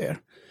points there.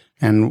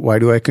 And why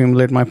do I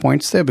accumulate my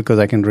points there? Because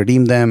I can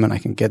redeem them and I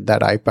can get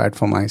that iPad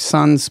for my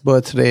son's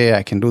birthday.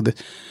 I can do this.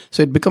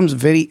 So it becomes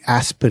very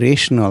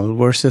aspirational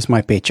versus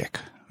my paycheck,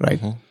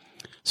 right? Mm-hmm.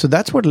 So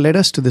that's what led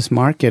us to this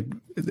market,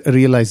 a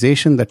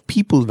realization that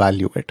people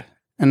value it.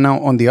 And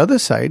now on the other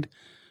side,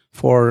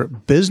 for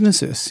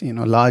businesses,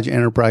 large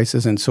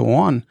enterprises and so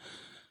on,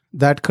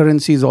 that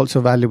currency is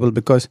also valuable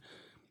because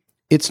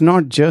it's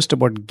not just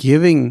about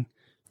giving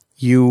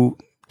you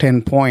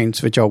 10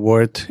 points, which are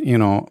worth,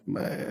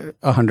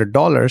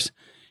 $100.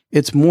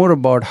 It's more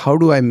about how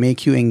do I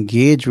make you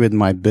engage with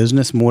my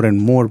business more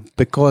and more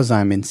because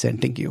I'm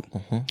incenting you.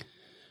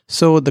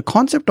 So the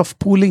concept of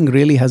pooling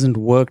really hasn't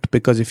worked,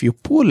 because if you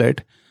pool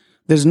it,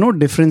 there's no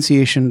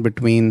differentiation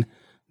between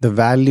the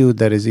value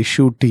that is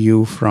issued to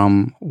you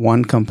from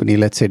one company,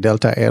 let's say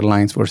Delta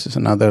Airlines, versus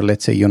another,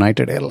 let's say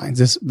United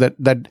Airlines.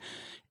 That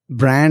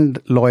brand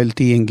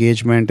loyalty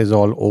engagement is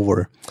all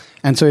over.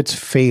 And so it's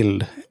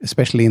failed,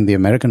 especially in the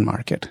American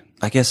market.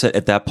 I guess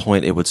at that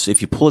point,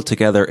 if you pull it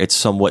together, it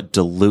somewhat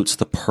dilutes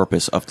the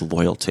purpose of the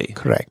loyalty.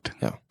 Correct.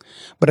 Yeah.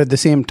 But at the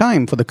same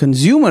time, for the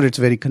consumer, it's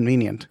very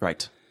convenient.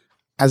 Right.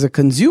 As a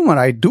consumer,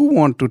 I do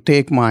want to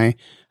take my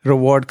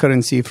reward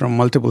currency from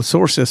multiple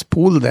sources,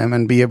 pool them,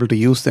 and be able to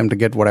use them to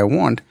get what I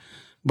want.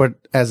 But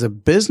as a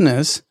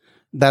business,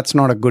 that's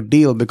not a good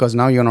deal, because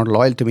now you're not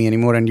loyal to me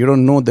anymore, and you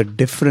don't know the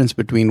difference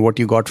between what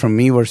you got from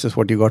me versus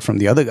what you got from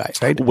the other guy,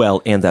 right?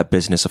 Well, and that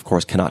business, of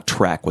course, cannot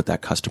track what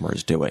that customer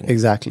is doing.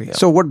 Exactly. Yeah.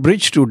 So what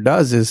Bridge2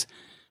 does is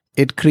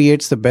it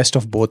creates the best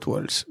of both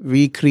worlds.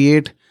 We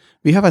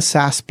have a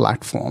SaaS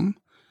platform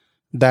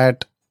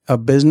that a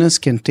business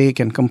can take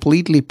and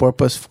completely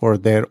purpose for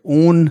their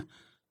own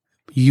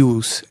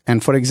use.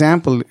 And for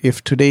example,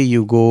 if today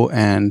you go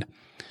and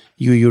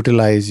you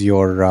utilize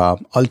your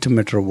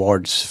ultimate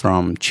rewards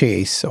from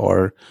Chase,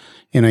 or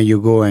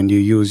you go and you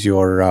use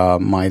your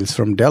miles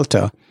from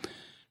Delta,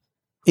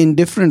 in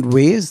different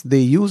ways they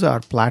use our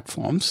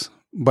platforms,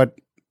 but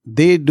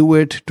they do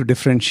it to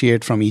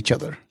differentiate from each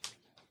other.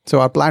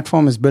 So our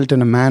platform is built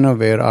in a manner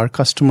where our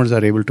customers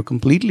are able to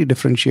completely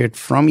differentiate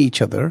from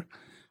each other,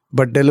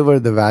 but deliver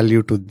the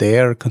value to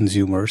their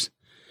consumers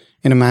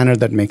in a manner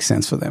that makes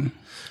sense for them.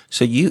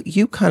 So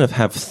you kind of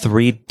have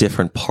three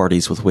different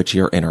parties with which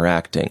you're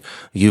interacting.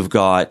 You've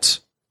got,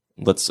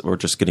 we're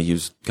just going to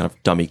use kind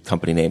of dummy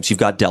company names. You've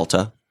got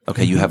Delta.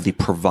 Okay. You have the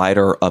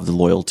provider of the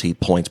loyalty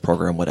points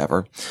program,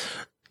 whatever.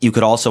 You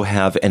could also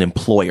have an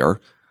employer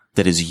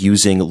that is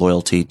using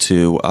loyalty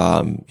to,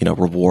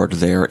 reward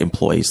their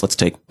employees. Let's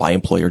take my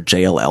employer,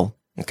 JLL.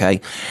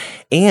 Okay.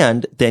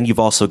 And then you've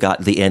also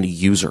got the end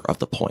user of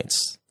the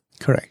points.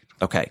 Correct.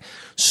 Okay.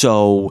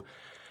 So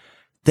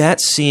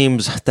that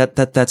seems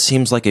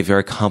like a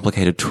very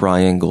complicated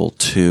triangle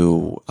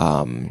to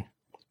kind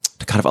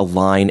of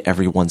align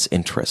everyone's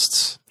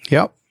interests.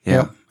 Yep.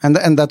 Yeah.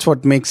 And that's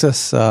what makes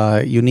us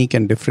unique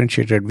and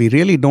differentiated. We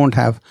really don't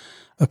have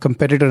a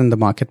competitor in the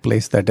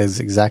marketplace that is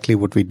exactly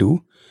what we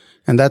do.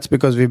 And that's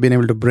because we've been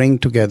able to bring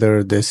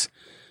together this,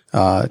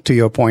 to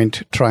your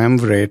point,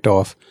 triumvirate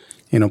of,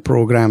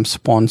 program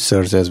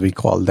sponsors, as we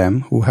call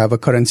them, who have a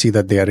currency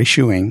that they are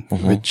issuing,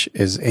 which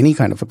is any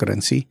kind of a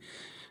currency.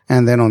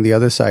 And then on the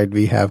other side,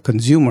 we have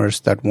consumers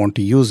that want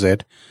to use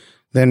it.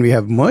 Then we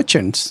have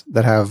merchants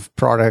that have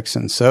products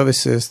and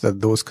services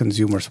that those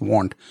consumers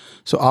want.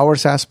 So our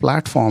SaaS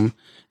platform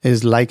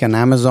is like an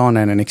Amazon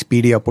and an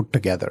Expedia put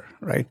together,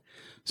 right?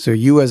 So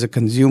you as a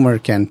consumer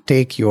can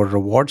take your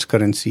rewards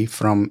currency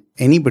from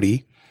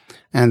anybody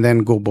and then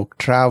go book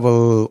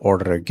travel,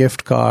 order a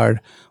gift card,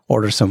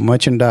 order some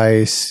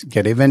merchandise,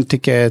 get event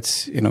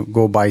tickets,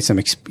 go buy some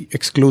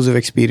exclusive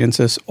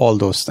experiences, all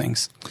those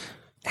things.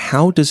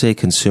 How does a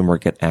consumer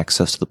get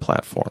access to the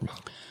platform?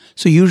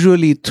 So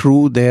usually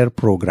through their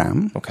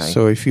program. Okay.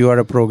 So if you are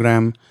a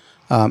program,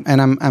 and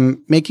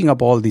I'm making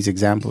up all these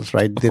examples,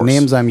 right? The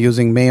names I'm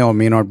using may or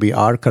may not be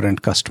our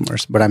current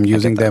customers, but I'm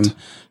using them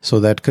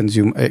so that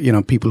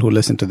people who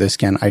listen to this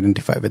can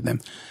identify with them.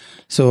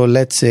 So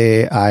let's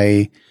say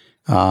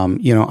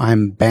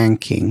I'm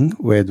banking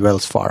with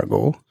Wells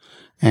Fargo,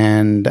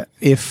 and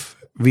if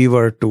we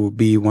were to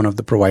be one of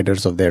the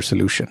providers of their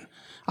solution,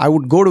 I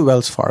would go to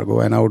Wells Fargo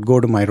and I would go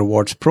to my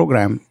rewards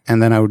program,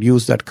 and then I would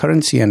use that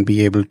currency and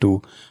be able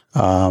to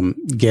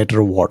get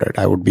rewarded.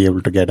 I would be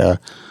able to get a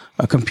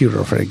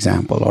computer, for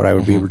example, or I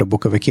would be able to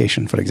book a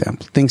vacation, for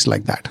example, things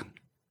like that.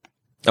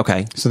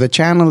 Okay. So the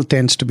channel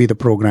tends to be the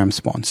program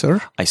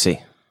sponsor. I see.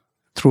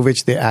 Through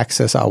which they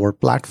access our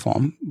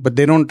platform, but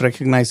they don't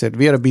recognize that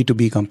we are a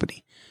B2B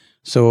company.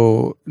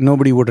 So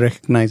nobody would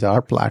recognize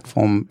our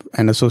platform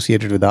and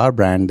associate it with our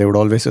brand. They would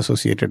always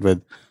associate it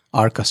with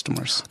our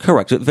customers.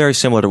 Correct. Very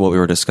similar to what we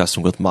were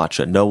discussing with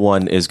Matcha. No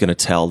one is going to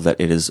tell that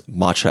it is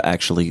Matcha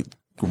actually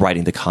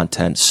writing the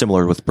content.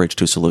 Similar with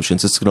Bridge2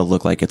 Solutions, it's going to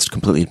look like it's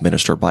completely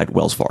administered by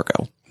Wells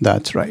Fargo.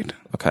 That's right.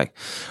 Okay.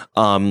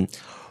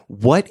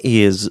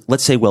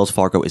 Let's say Wells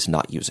Fargo is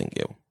not using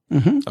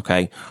you.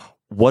 Okay.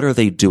 What are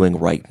they doing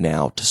right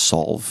now to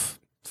solve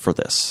for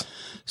this?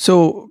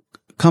 So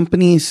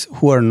companies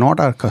who are not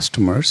our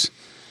customers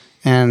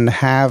and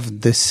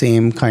have the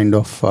same kind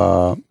of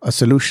a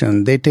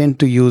solution, they tend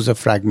to use a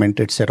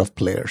fragmented set of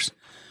players.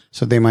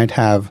 So they might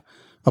have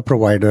a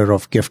provider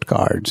of gift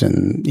cards,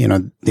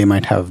 and they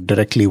might have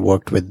directly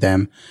worked with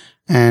them,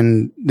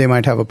 and they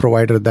might have a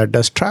provider that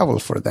does travel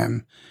for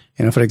them.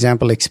 For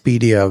example,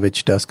 Expedia,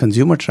 which does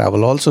consumer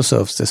travel, also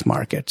serves this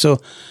market.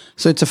 So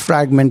it's a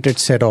fragmented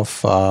set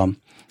of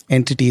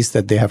entities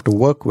that they have to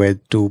work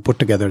with to put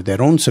together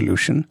their own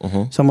solution.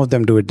 Some of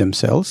them do it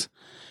themselves.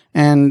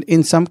 And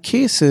in some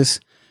cases,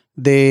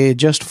 they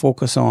just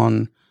focus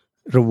on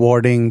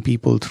rewarding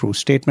people through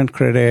statement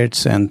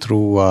credits and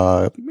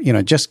through,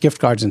 just gift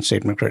cards and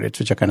statement credits,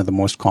 which are kind of the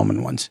most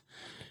common ones.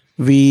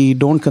 We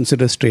don't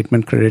consider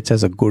statement credits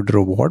as a good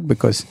reward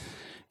because,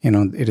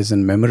 it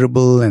isn't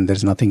memorable and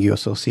there's nothing you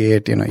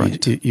associate.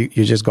 Right.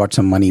 You just got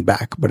some money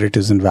back, but it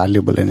isn't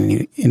valuable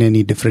in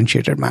any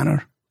differentiated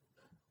manner.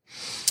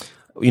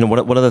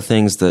 One of the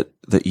things that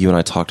you and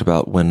I talked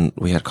about when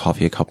we had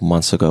coffee a couple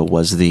months ago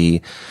was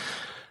the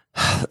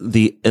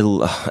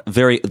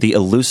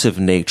elusive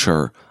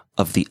nature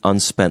of the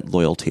unspent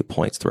loyalty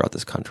points throughout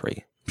this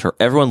country. I'm sure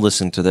everyone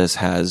listening to this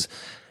has,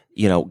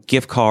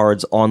 gift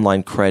cards,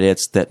 online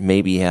credits that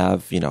maybe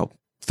have,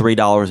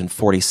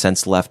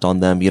 $3.40 left on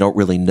them. You don't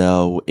really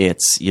know.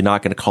 You're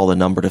not going to call the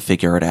number to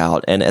figure it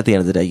out. And at the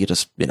end of the day, you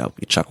just, you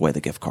chuck away the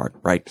gift card,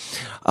 right?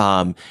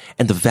 And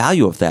the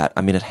value of that,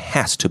 it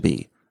has to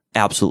be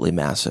absolutely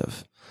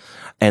massive.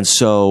 And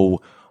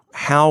so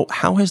how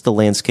has the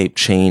landscape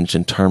changed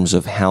in terms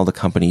of how the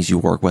companies you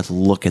work with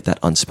look at that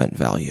unspent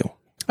value?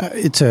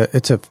 It's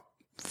a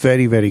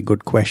very, very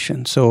good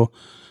question. So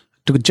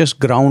to just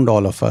ground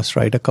all of us,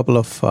 right, a couple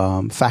of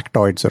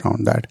factoids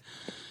around that.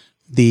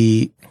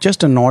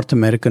 Just a North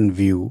American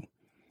view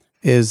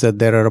is that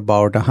there are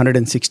about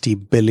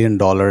 $160 billion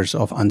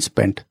of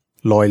unspent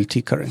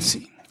loyalty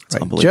currency.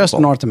 Right? Just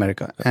North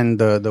America. And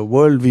the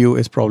world view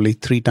is probably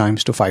 3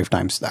 times to 5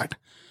 times that.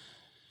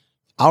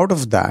 Out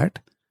of that,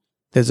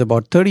 there's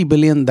about 30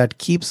 billion that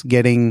keeps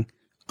getting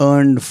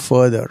earned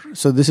further.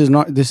 So this is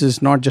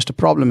not just a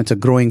problem, it's a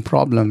growing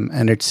problem,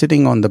 and it's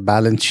sitting on the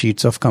balance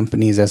sheets of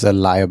companies as a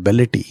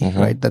liability,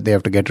 right, that they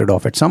have to get rid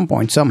of at some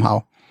point,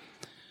 somehow.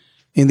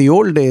 In the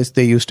old days,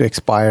 they used to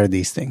expire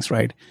these things,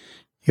 right?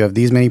 You have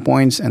these many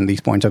points, and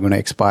these points are going to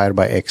expire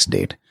by X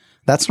date.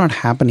 That's not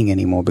happening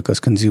anymore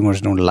because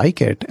consumers don't like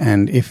it.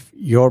 And if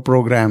your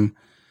program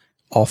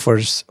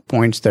offers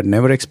points that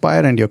never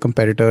expire and your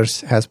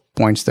competitors has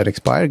points that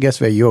expire,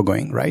 guess where you're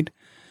going, right?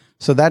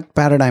 So that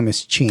paradigm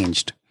is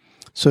changed.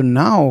 So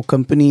now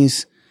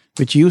companies,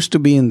 which used to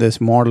be in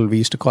this model, we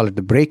used to call it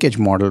the breakage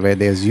model, where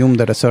they assume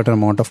that a certain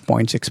amount of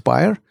points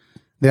expire.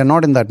 They're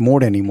not in that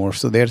mode anymore.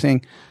 So they're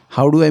saying,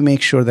 how do I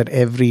make sure that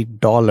every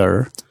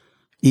dollar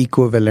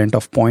equivalent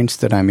of points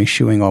that I'm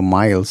issuing or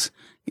miles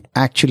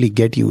actually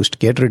get used,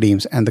 get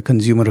redeemed, and the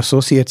consumer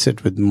associates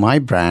it with my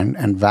brand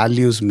and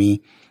values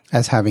me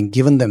as having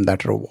given them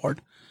that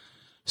reward.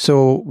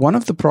 So one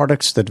of the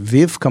products that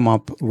we've come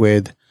up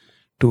with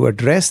to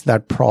address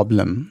that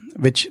problem,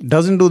 which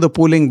doesn't do the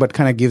pooling, but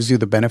kind of gives you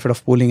the benefit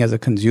of pooling as a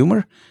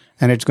consumer,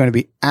 and it's going to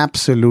be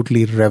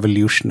absolutely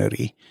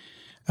revolutionary.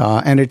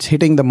 And it's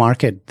hitting the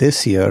market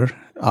this year.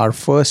 Our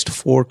first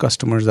 4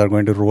 customers are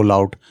going to roll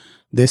out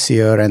this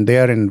year, and they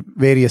are in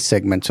various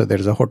segments. So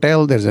there's a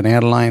hotel, there's an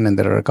airline, and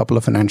there are a couple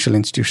of financial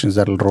institutions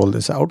that will roll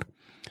this out.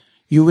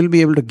 You will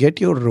be able to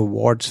get your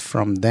rewards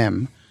from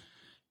them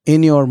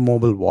in your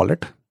mobile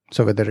wallet.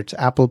 So whether it's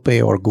Apple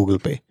Pay or Google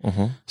Pay.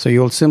 So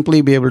you'll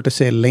simply be able to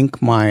say,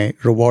 link my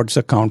rewards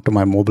account to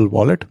my mobile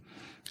wallet,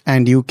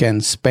 and you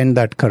can spend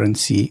that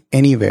currency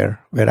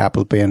anywhere where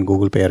Apple Pay and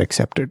Google Pay are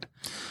accepted.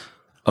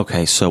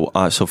 Okay, so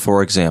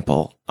for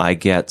example, I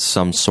get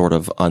some sort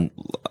of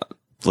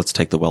let's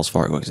take the Wells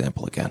Fargo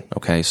example again.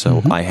 Okay,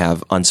 so I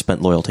have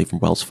unspent loyalty from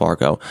Wells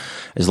Fargo.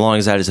 As long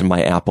as that is in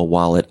my Apple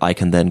wallet, I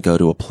can then go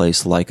to a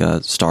place like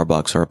a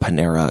Starbucks or a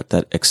Panera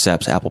that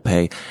accepts Apple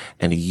Pay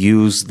and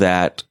use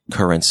that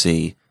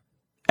currency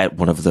at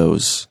one of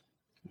those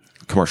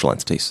commercial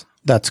entities.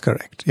 That's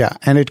correct. Yeah.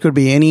 And it could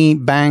be any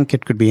bank,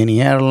 it could be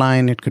any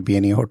airline, it could be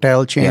any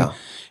hotel chain. Yeah.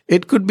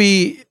 It could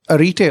be a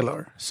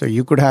retailer. So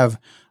you could have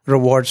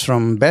rewards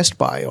from Best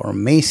Buy or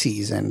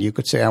Macy's, and you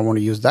could say, I want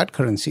to use that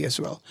currency as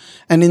well.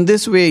 And in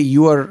this way,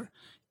 you are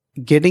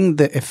getting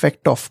the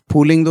effect of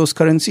pooling those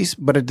currencies,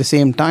 but at the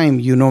same time,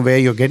 you know where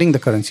you're getting the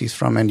currencies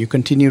from, and you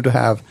continue to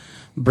have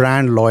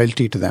brand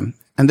loyalty to them.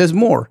 And there's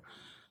more.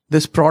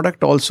 This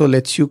product also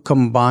lets you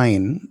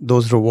combine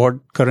those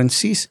reward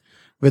currencies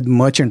with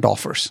merchant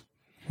offers.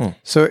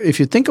 So if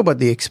you think about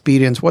the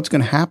experience, what's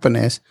going to happen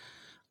is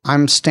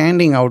I'm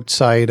standing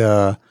outside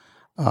a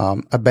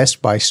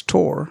Best Buy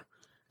store,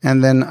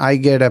 and then I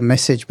get a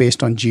message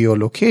based on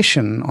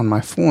geolocation on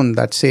my phone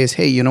that says,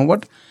 hey, you know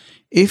what?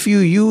 If you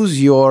use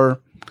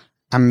your,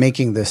 I'm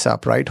making this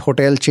up, right,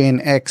 hotel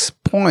chain X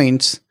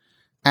points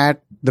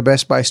at the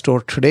Best Buy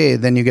store today,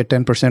 then you get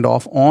 10%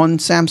 off on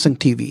Samsung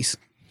TVs.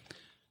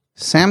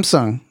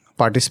 Samsung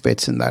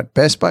participates in that.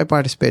 Best Buy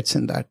participates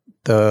in that.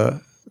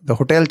 The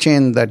hotel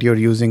chain that you're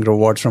using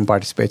rewards from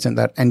participates in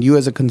that. And you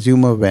as a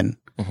consumer win.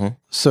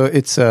 So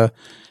it's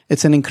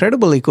an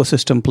incredible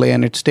ecosystem play,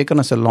 and it's taken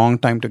us a long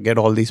time to get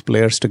all these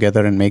players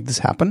together and make this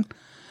happen.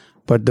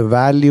 But the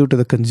value to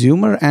the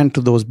consumer and to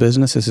those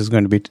businesses is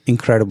going to be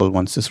incredible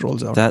once this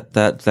rolls out.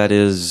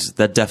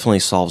 That definitely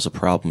solves a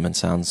problem and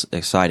sounds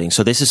exciting.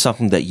 So this is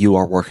something that you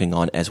are working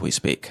on as we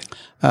speak.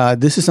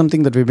 This is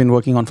something that we've been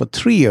working on for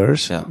 3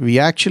 years. Yeah. We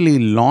actually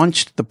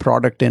launched the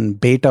product in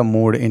beta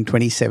mode in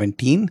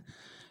 2017,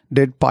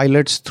 did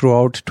pilots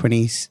throughout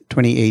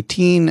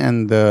 2018,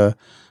 and the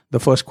the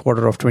first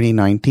quarter of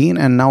 2019.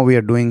 And now we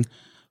are doing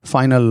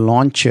final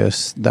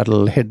launches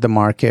that'll hit the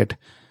market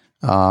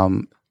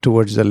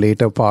towards the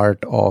later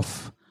part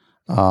of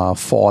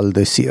fall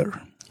this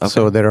year. Okay.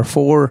 So there are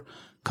 4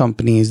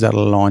 companies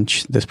that'll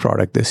launch this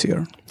product this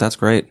year. That's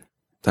great.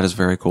 That is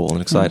very cool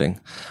and exciting,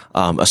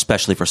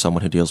 especially for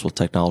someone who deals with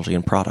technology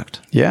and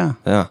product. Yeah.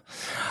 Yeah.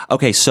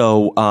 Okay.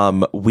 So,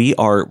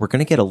 we're going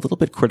to get a little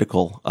bit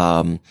critical,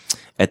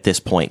 at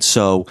this point.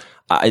 So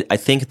I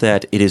think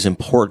that it is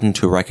important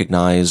to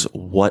recognize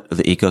what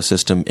the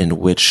ecosystem in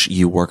which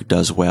you work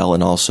does well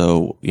and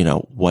also,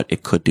 what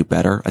it could do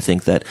better. I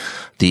think that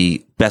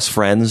the best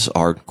friends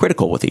are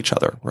critical with each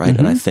other, right? Mm-hmm.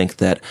 And I think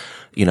that,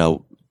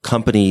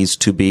 companies,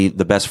 to be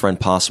the best friend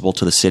possible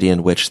to the city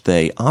in which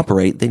they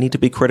operate, they need to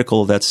be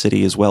critical of that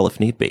city as well if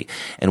need be.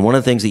 And one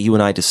of the things that you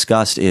and I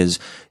discussed is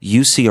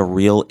you see a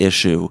real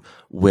issue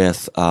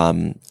with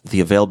the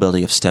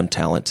availability of STEM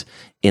talent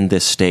in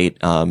this state.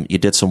 You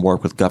did some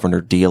work with Governor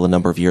Deal a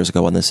number of years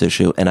ago on this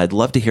issue, and I'd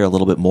love to hear a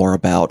little bit more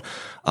about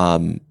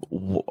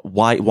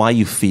why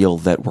you feel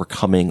that we're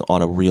coming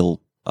on a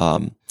real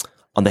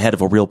on the head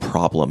of a real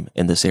problem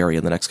in this area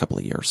in the next couple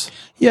of years.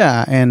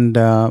 Yeah, and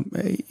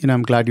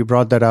I'm glad you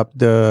brought that up.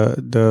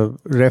 The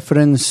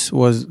reference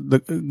was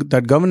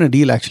that Governor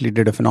Deal actually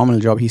did a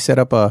phenomenal job. He set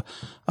up a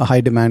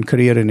high demand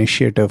career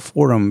initiative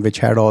forum which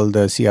had all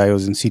the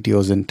CIOs and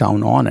CTOs in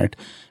town on it,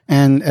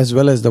 and as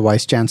well as the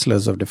vice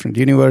chancellors of different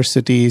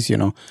universities,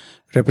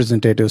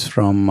 representatives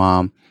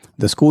from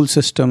the school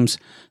systems.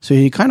 So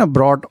he kind of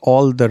brought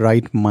all the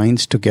right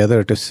minds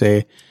together to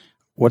say,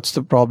 what's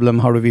the problem?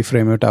 How do we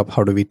frame it up?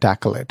 How do we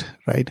tackle it?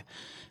 Right.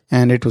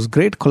 And it was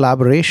great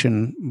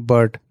collaboration,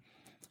 but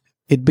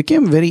it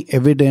became very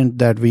evident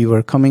that we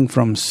were coming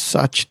from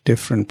such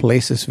different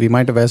places. We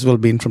might have as well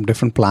been from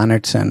different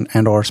planets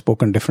and or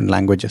spoken different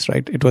languages,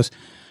 right? It was,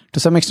 to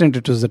some extent,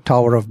 it was the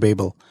Tower of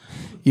Babel.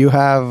 You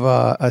have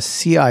a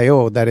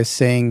CIO that is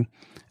saying,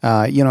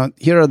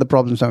 here are the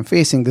problems I'm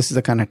facing. This is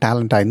the kind of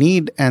talent I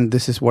need. And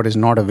this is what is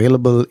not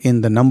available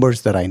in the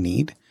numbers that I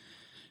need.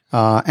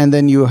 And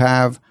then you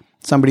have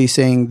somebody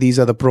saying, these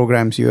are the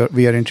programs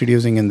we are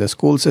introducing in the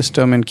school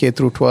system in K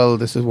through 12.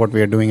 This is what we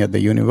are doing at the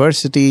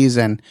universities.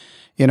 And,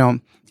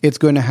 it's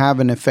going to have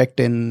an effect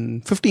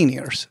in 15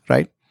 years,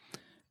 right?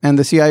 And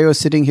the CIO is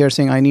sitting here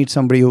saying, I need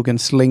somebody who can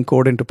sling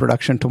code into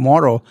production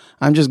tomorrow.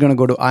 I'm just going to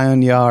go to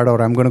Iron Yard, or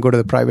I'm going to go to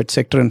the private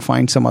sector and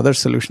find some other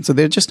solution. So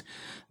there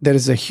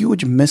is a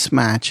huge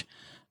mismatch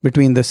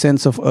between the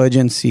sense of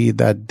urgency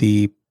that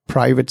the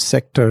private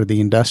sector,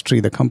 the industry,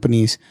 the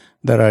companies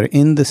that are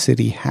in the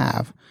city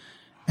have,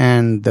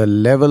 and the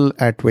level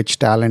at which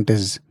talent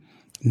is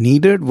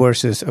needed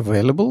versus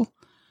available,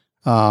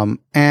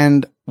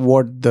 and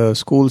what the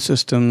school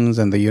systems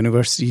and the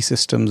university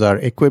systems are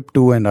equipped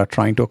to and are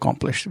trying to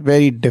accomplish.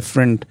 Very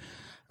different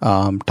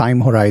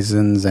time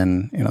horizons,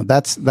 and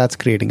that's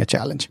creating a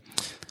challenge.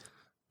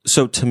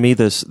 So to me,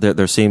 there's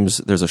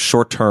a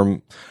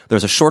short-term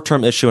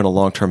issue and a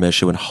long-term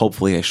issue, and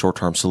hopefully a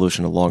short-term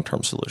solution, a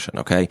long-term solution.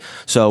 Okay.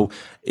 So,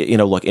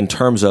 look, in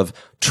terms of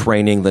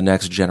training the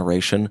next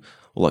generation,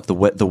 look, the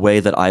way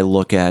that I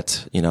look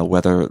at,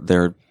 whether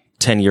they're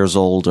 10 years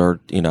old or,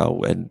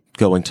 and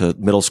going to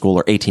middle school,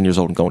 or 18 years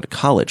old and going to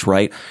college,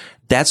 right?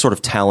 That sort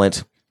of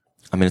talent,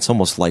 it's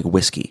almost like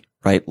whiskey,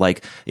 right?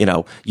 Like,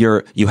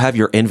 you have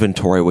your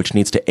inventory, which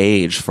needs to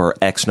age for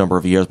X number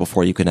of years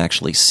before you can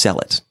actually sell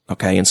it.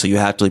 Okay. And so you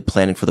have to be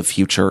planning for the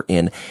future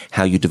in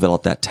how you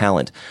develop that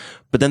talent.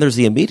 But then there's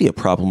the immediate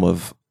problem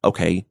of,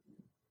 okay,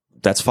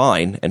 that's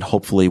fine, and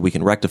hopefully we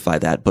can rectify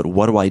that. But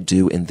what do I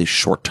do in the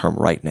short term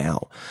right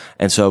now?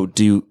 And so,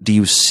 do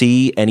you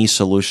see any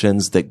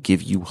solutions that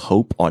give you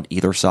hope on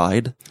either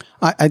side?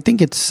 I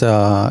think it's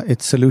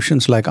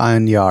solutions like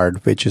Iron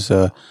Yard, which is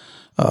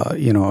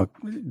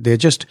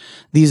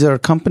these are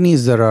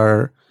companies that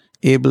are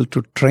able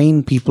to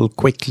train people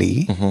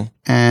quickly mm-hmm.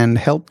 and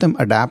help them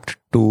adapt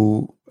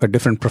to a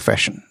different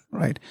profession,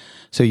 right?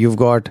 So you've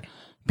got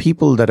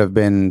people that have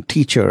been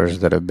teachers,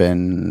 that have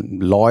been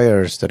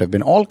lawyers, that have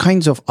been all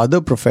kinds of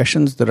other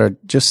professions that are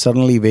just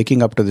suddenly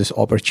waking up to this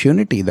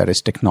opportunity that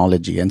is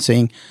technology and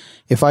saying,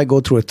 if I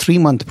go through a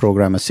 3-month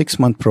program, a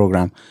 6-month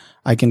program,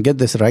 I can get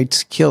this right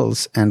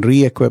skills and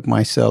re-equip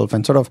myself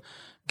and sort of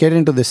get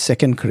into this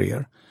second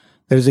career.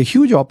 There's a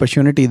huge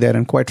opportunity there,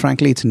 and quite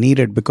frankly, it's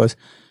needed because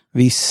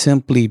we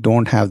simply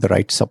don't have the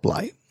right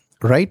supply.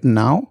 Right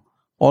now,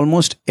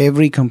 almost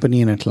every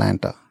company in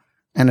Atlanta,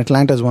 and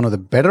Atlanta is one of the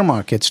better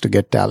markets to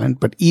get talent,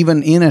 but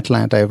even in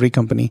Atlanta, every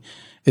company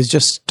is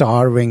just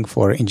starving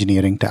for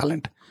engineering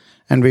talent.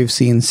 And we've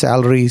seen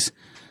salaries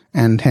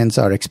and hence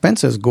our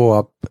expenses go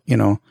up,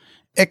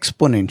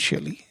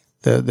 exponentially.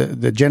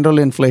 The general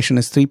inflation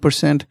is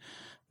 3%,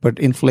 but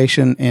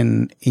inflation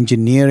in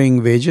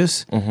engineering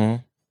wages mm-hmm.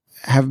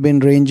 have been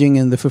ranging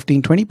in the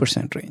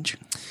 15-20% range.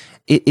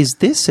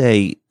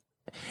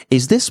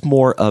 Is this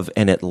more of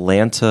an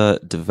Atlanta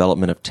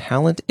development of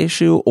talent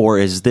issue, or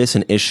is this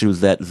an issue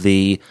that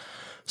the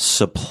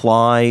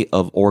supply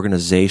of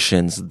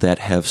organizations that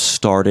have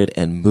started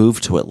and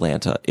moved to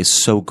Atlanta is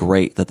so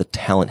great that the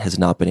talent has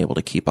not been able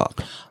to keep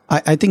up.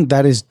 I think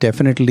that is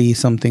definitely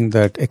something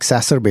that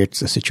exacerbates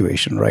the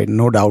situation, right?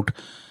 No doubt,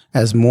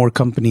 as more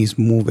companies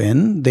move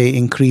in, they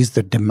increase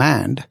the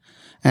demand.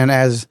 And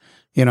as,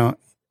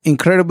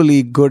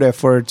 incredibly good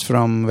efforts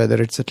from whether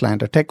it's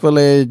Atlanta Tech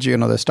Village,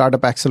 the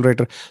Startup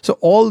Accelerator. So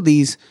all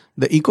these,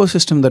 the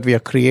ecosystem that we are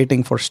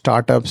creating for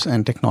startups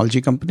and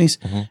technology companies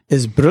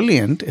is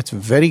brilliant. It's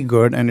very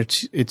good, and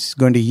it's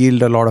going to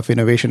yield a lot of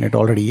innovation. It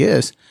already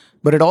is,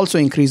 but it also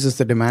increases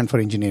the demand for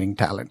engineering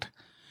talent.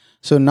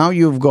 So now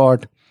you've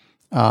got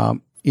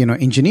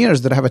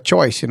engineers that have a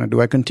choice.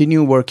 Do I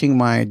continue working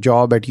my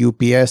job at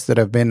UPS that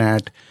I've been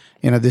at,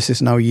 this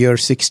is now year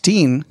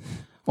 16,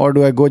 or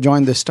do I go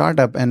join the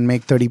startup and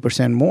make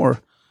 30%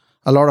 more?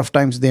 A lot of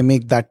times they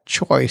make that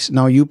choice.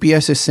 Now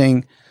UPS is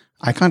saying,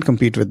 I can't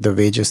compete with the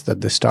wages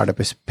that the startup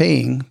is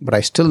paying, but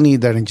I still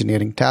need that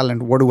engineering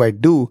talent. What do I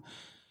do?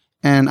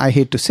 And I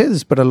hate to say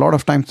this, but a lot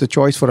of times the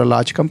choice for a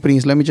large company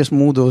is, let me just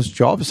move those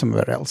jobs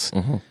somewhere else.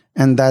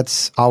 And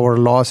that's our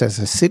loss as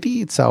a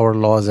city. It's our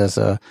loss as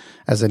an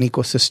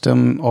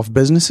ecosystem of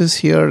businesses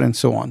here and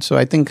so on. So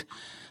I think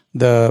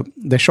the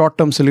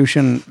short-term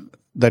solution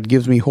that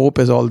gives me hope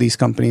is all these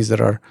companies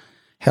that are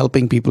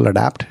helping people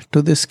adapt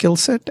to this skill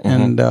set.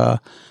 And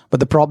but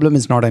the problem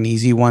is not an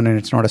easy one, and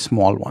it's not a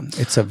small one.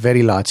 It's a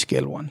very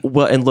large-scale one.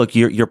 Well, and look,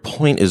 your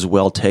point is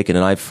well taken,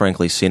 and I've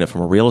frankly seen it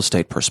from a real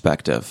estate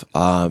perspective.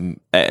 And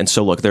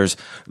so, look, there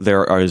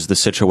is the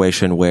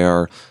situation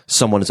where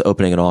someone is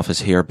opening an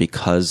office here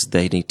because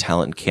they need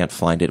talent and can't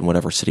find it in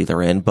whatever city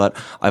they're in. But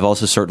I've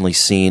also certainly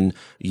seen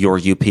your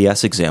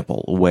UPS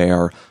example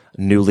where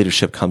new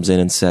leadership comes in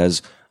and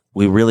says,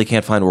 we really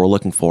can't find what we're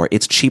looking for.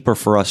 It's cheaper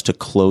for us to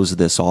close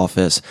this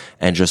office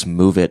and just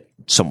move it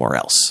somewhere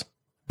else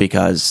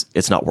because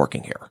it's not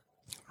working here.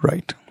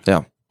 Right.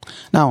 Yeah.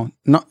 Now,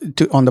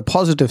 on the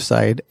positive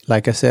side,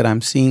 like I said,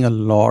 I'm seeing a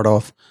lot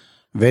of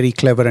very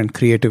clever and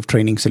creative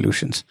training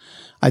solutions.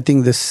 I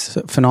think this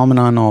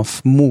phenomenon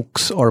of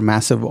MOOCs, or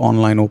massive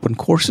online open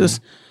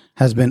courses,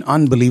 has been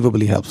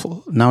unbelievably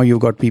helpful. Now you've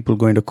got people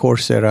going to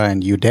Coursera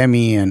and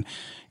Udemy, and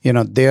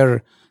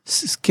they're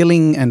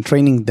skilling and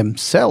training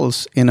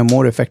themselves in a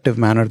more effective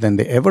manner than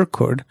they ever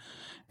could.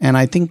 And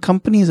I think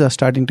companies are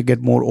starting to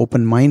get more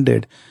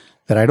open-minded,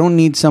 that I don't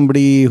need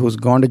somebody who's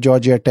gone to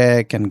Georgia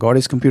Tech and got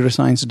his computer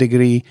science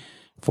degree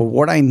for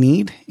what I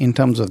need in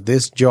terms of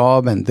this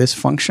job and this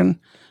function.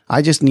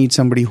 I just need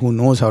somebody who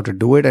knows how to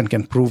do it and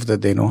can prove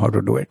that they know how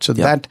to do it. So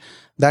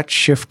that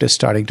shift is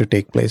starting to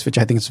take place, which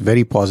I think is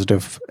very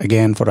positive,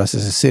 again, for us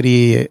as a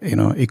city,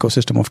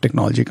 ecosystem of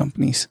technology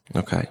companies.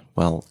 Okay.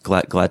 Well,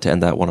 glad to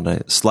end that one on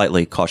a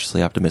slightly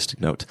cautiously optimistic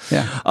note.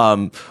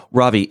 Yeah.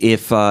 Ravi,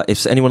 if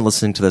anyone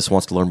listening to this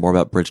wants to learn more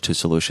about Bridge2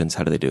 Solutions,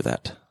 how do they do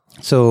that?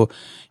 So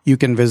you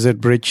can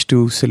visit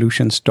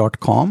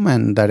bridge2solutions.com,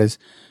 and that is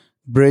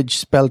bridge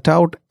spelled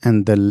out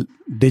and the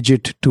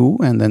digit 2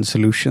 and then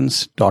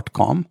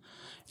solutions.com.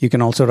 You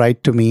can also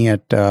write to me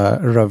at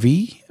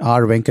Ravi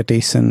R.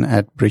 Venkatesan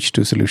at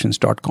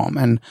bridge2solutions.com.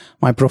 And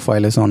my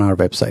profile is on our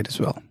website as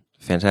well.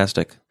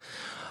 Fantastic.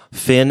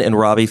 Fynn and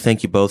Ravi,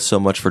 thank you both so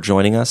much for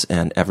joining us.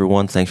 And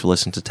everyone, thanks for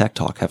listening to Tech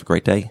Talk. Have a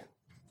great day.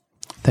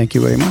 Thank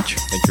you very much.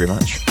 Thank you very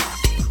much.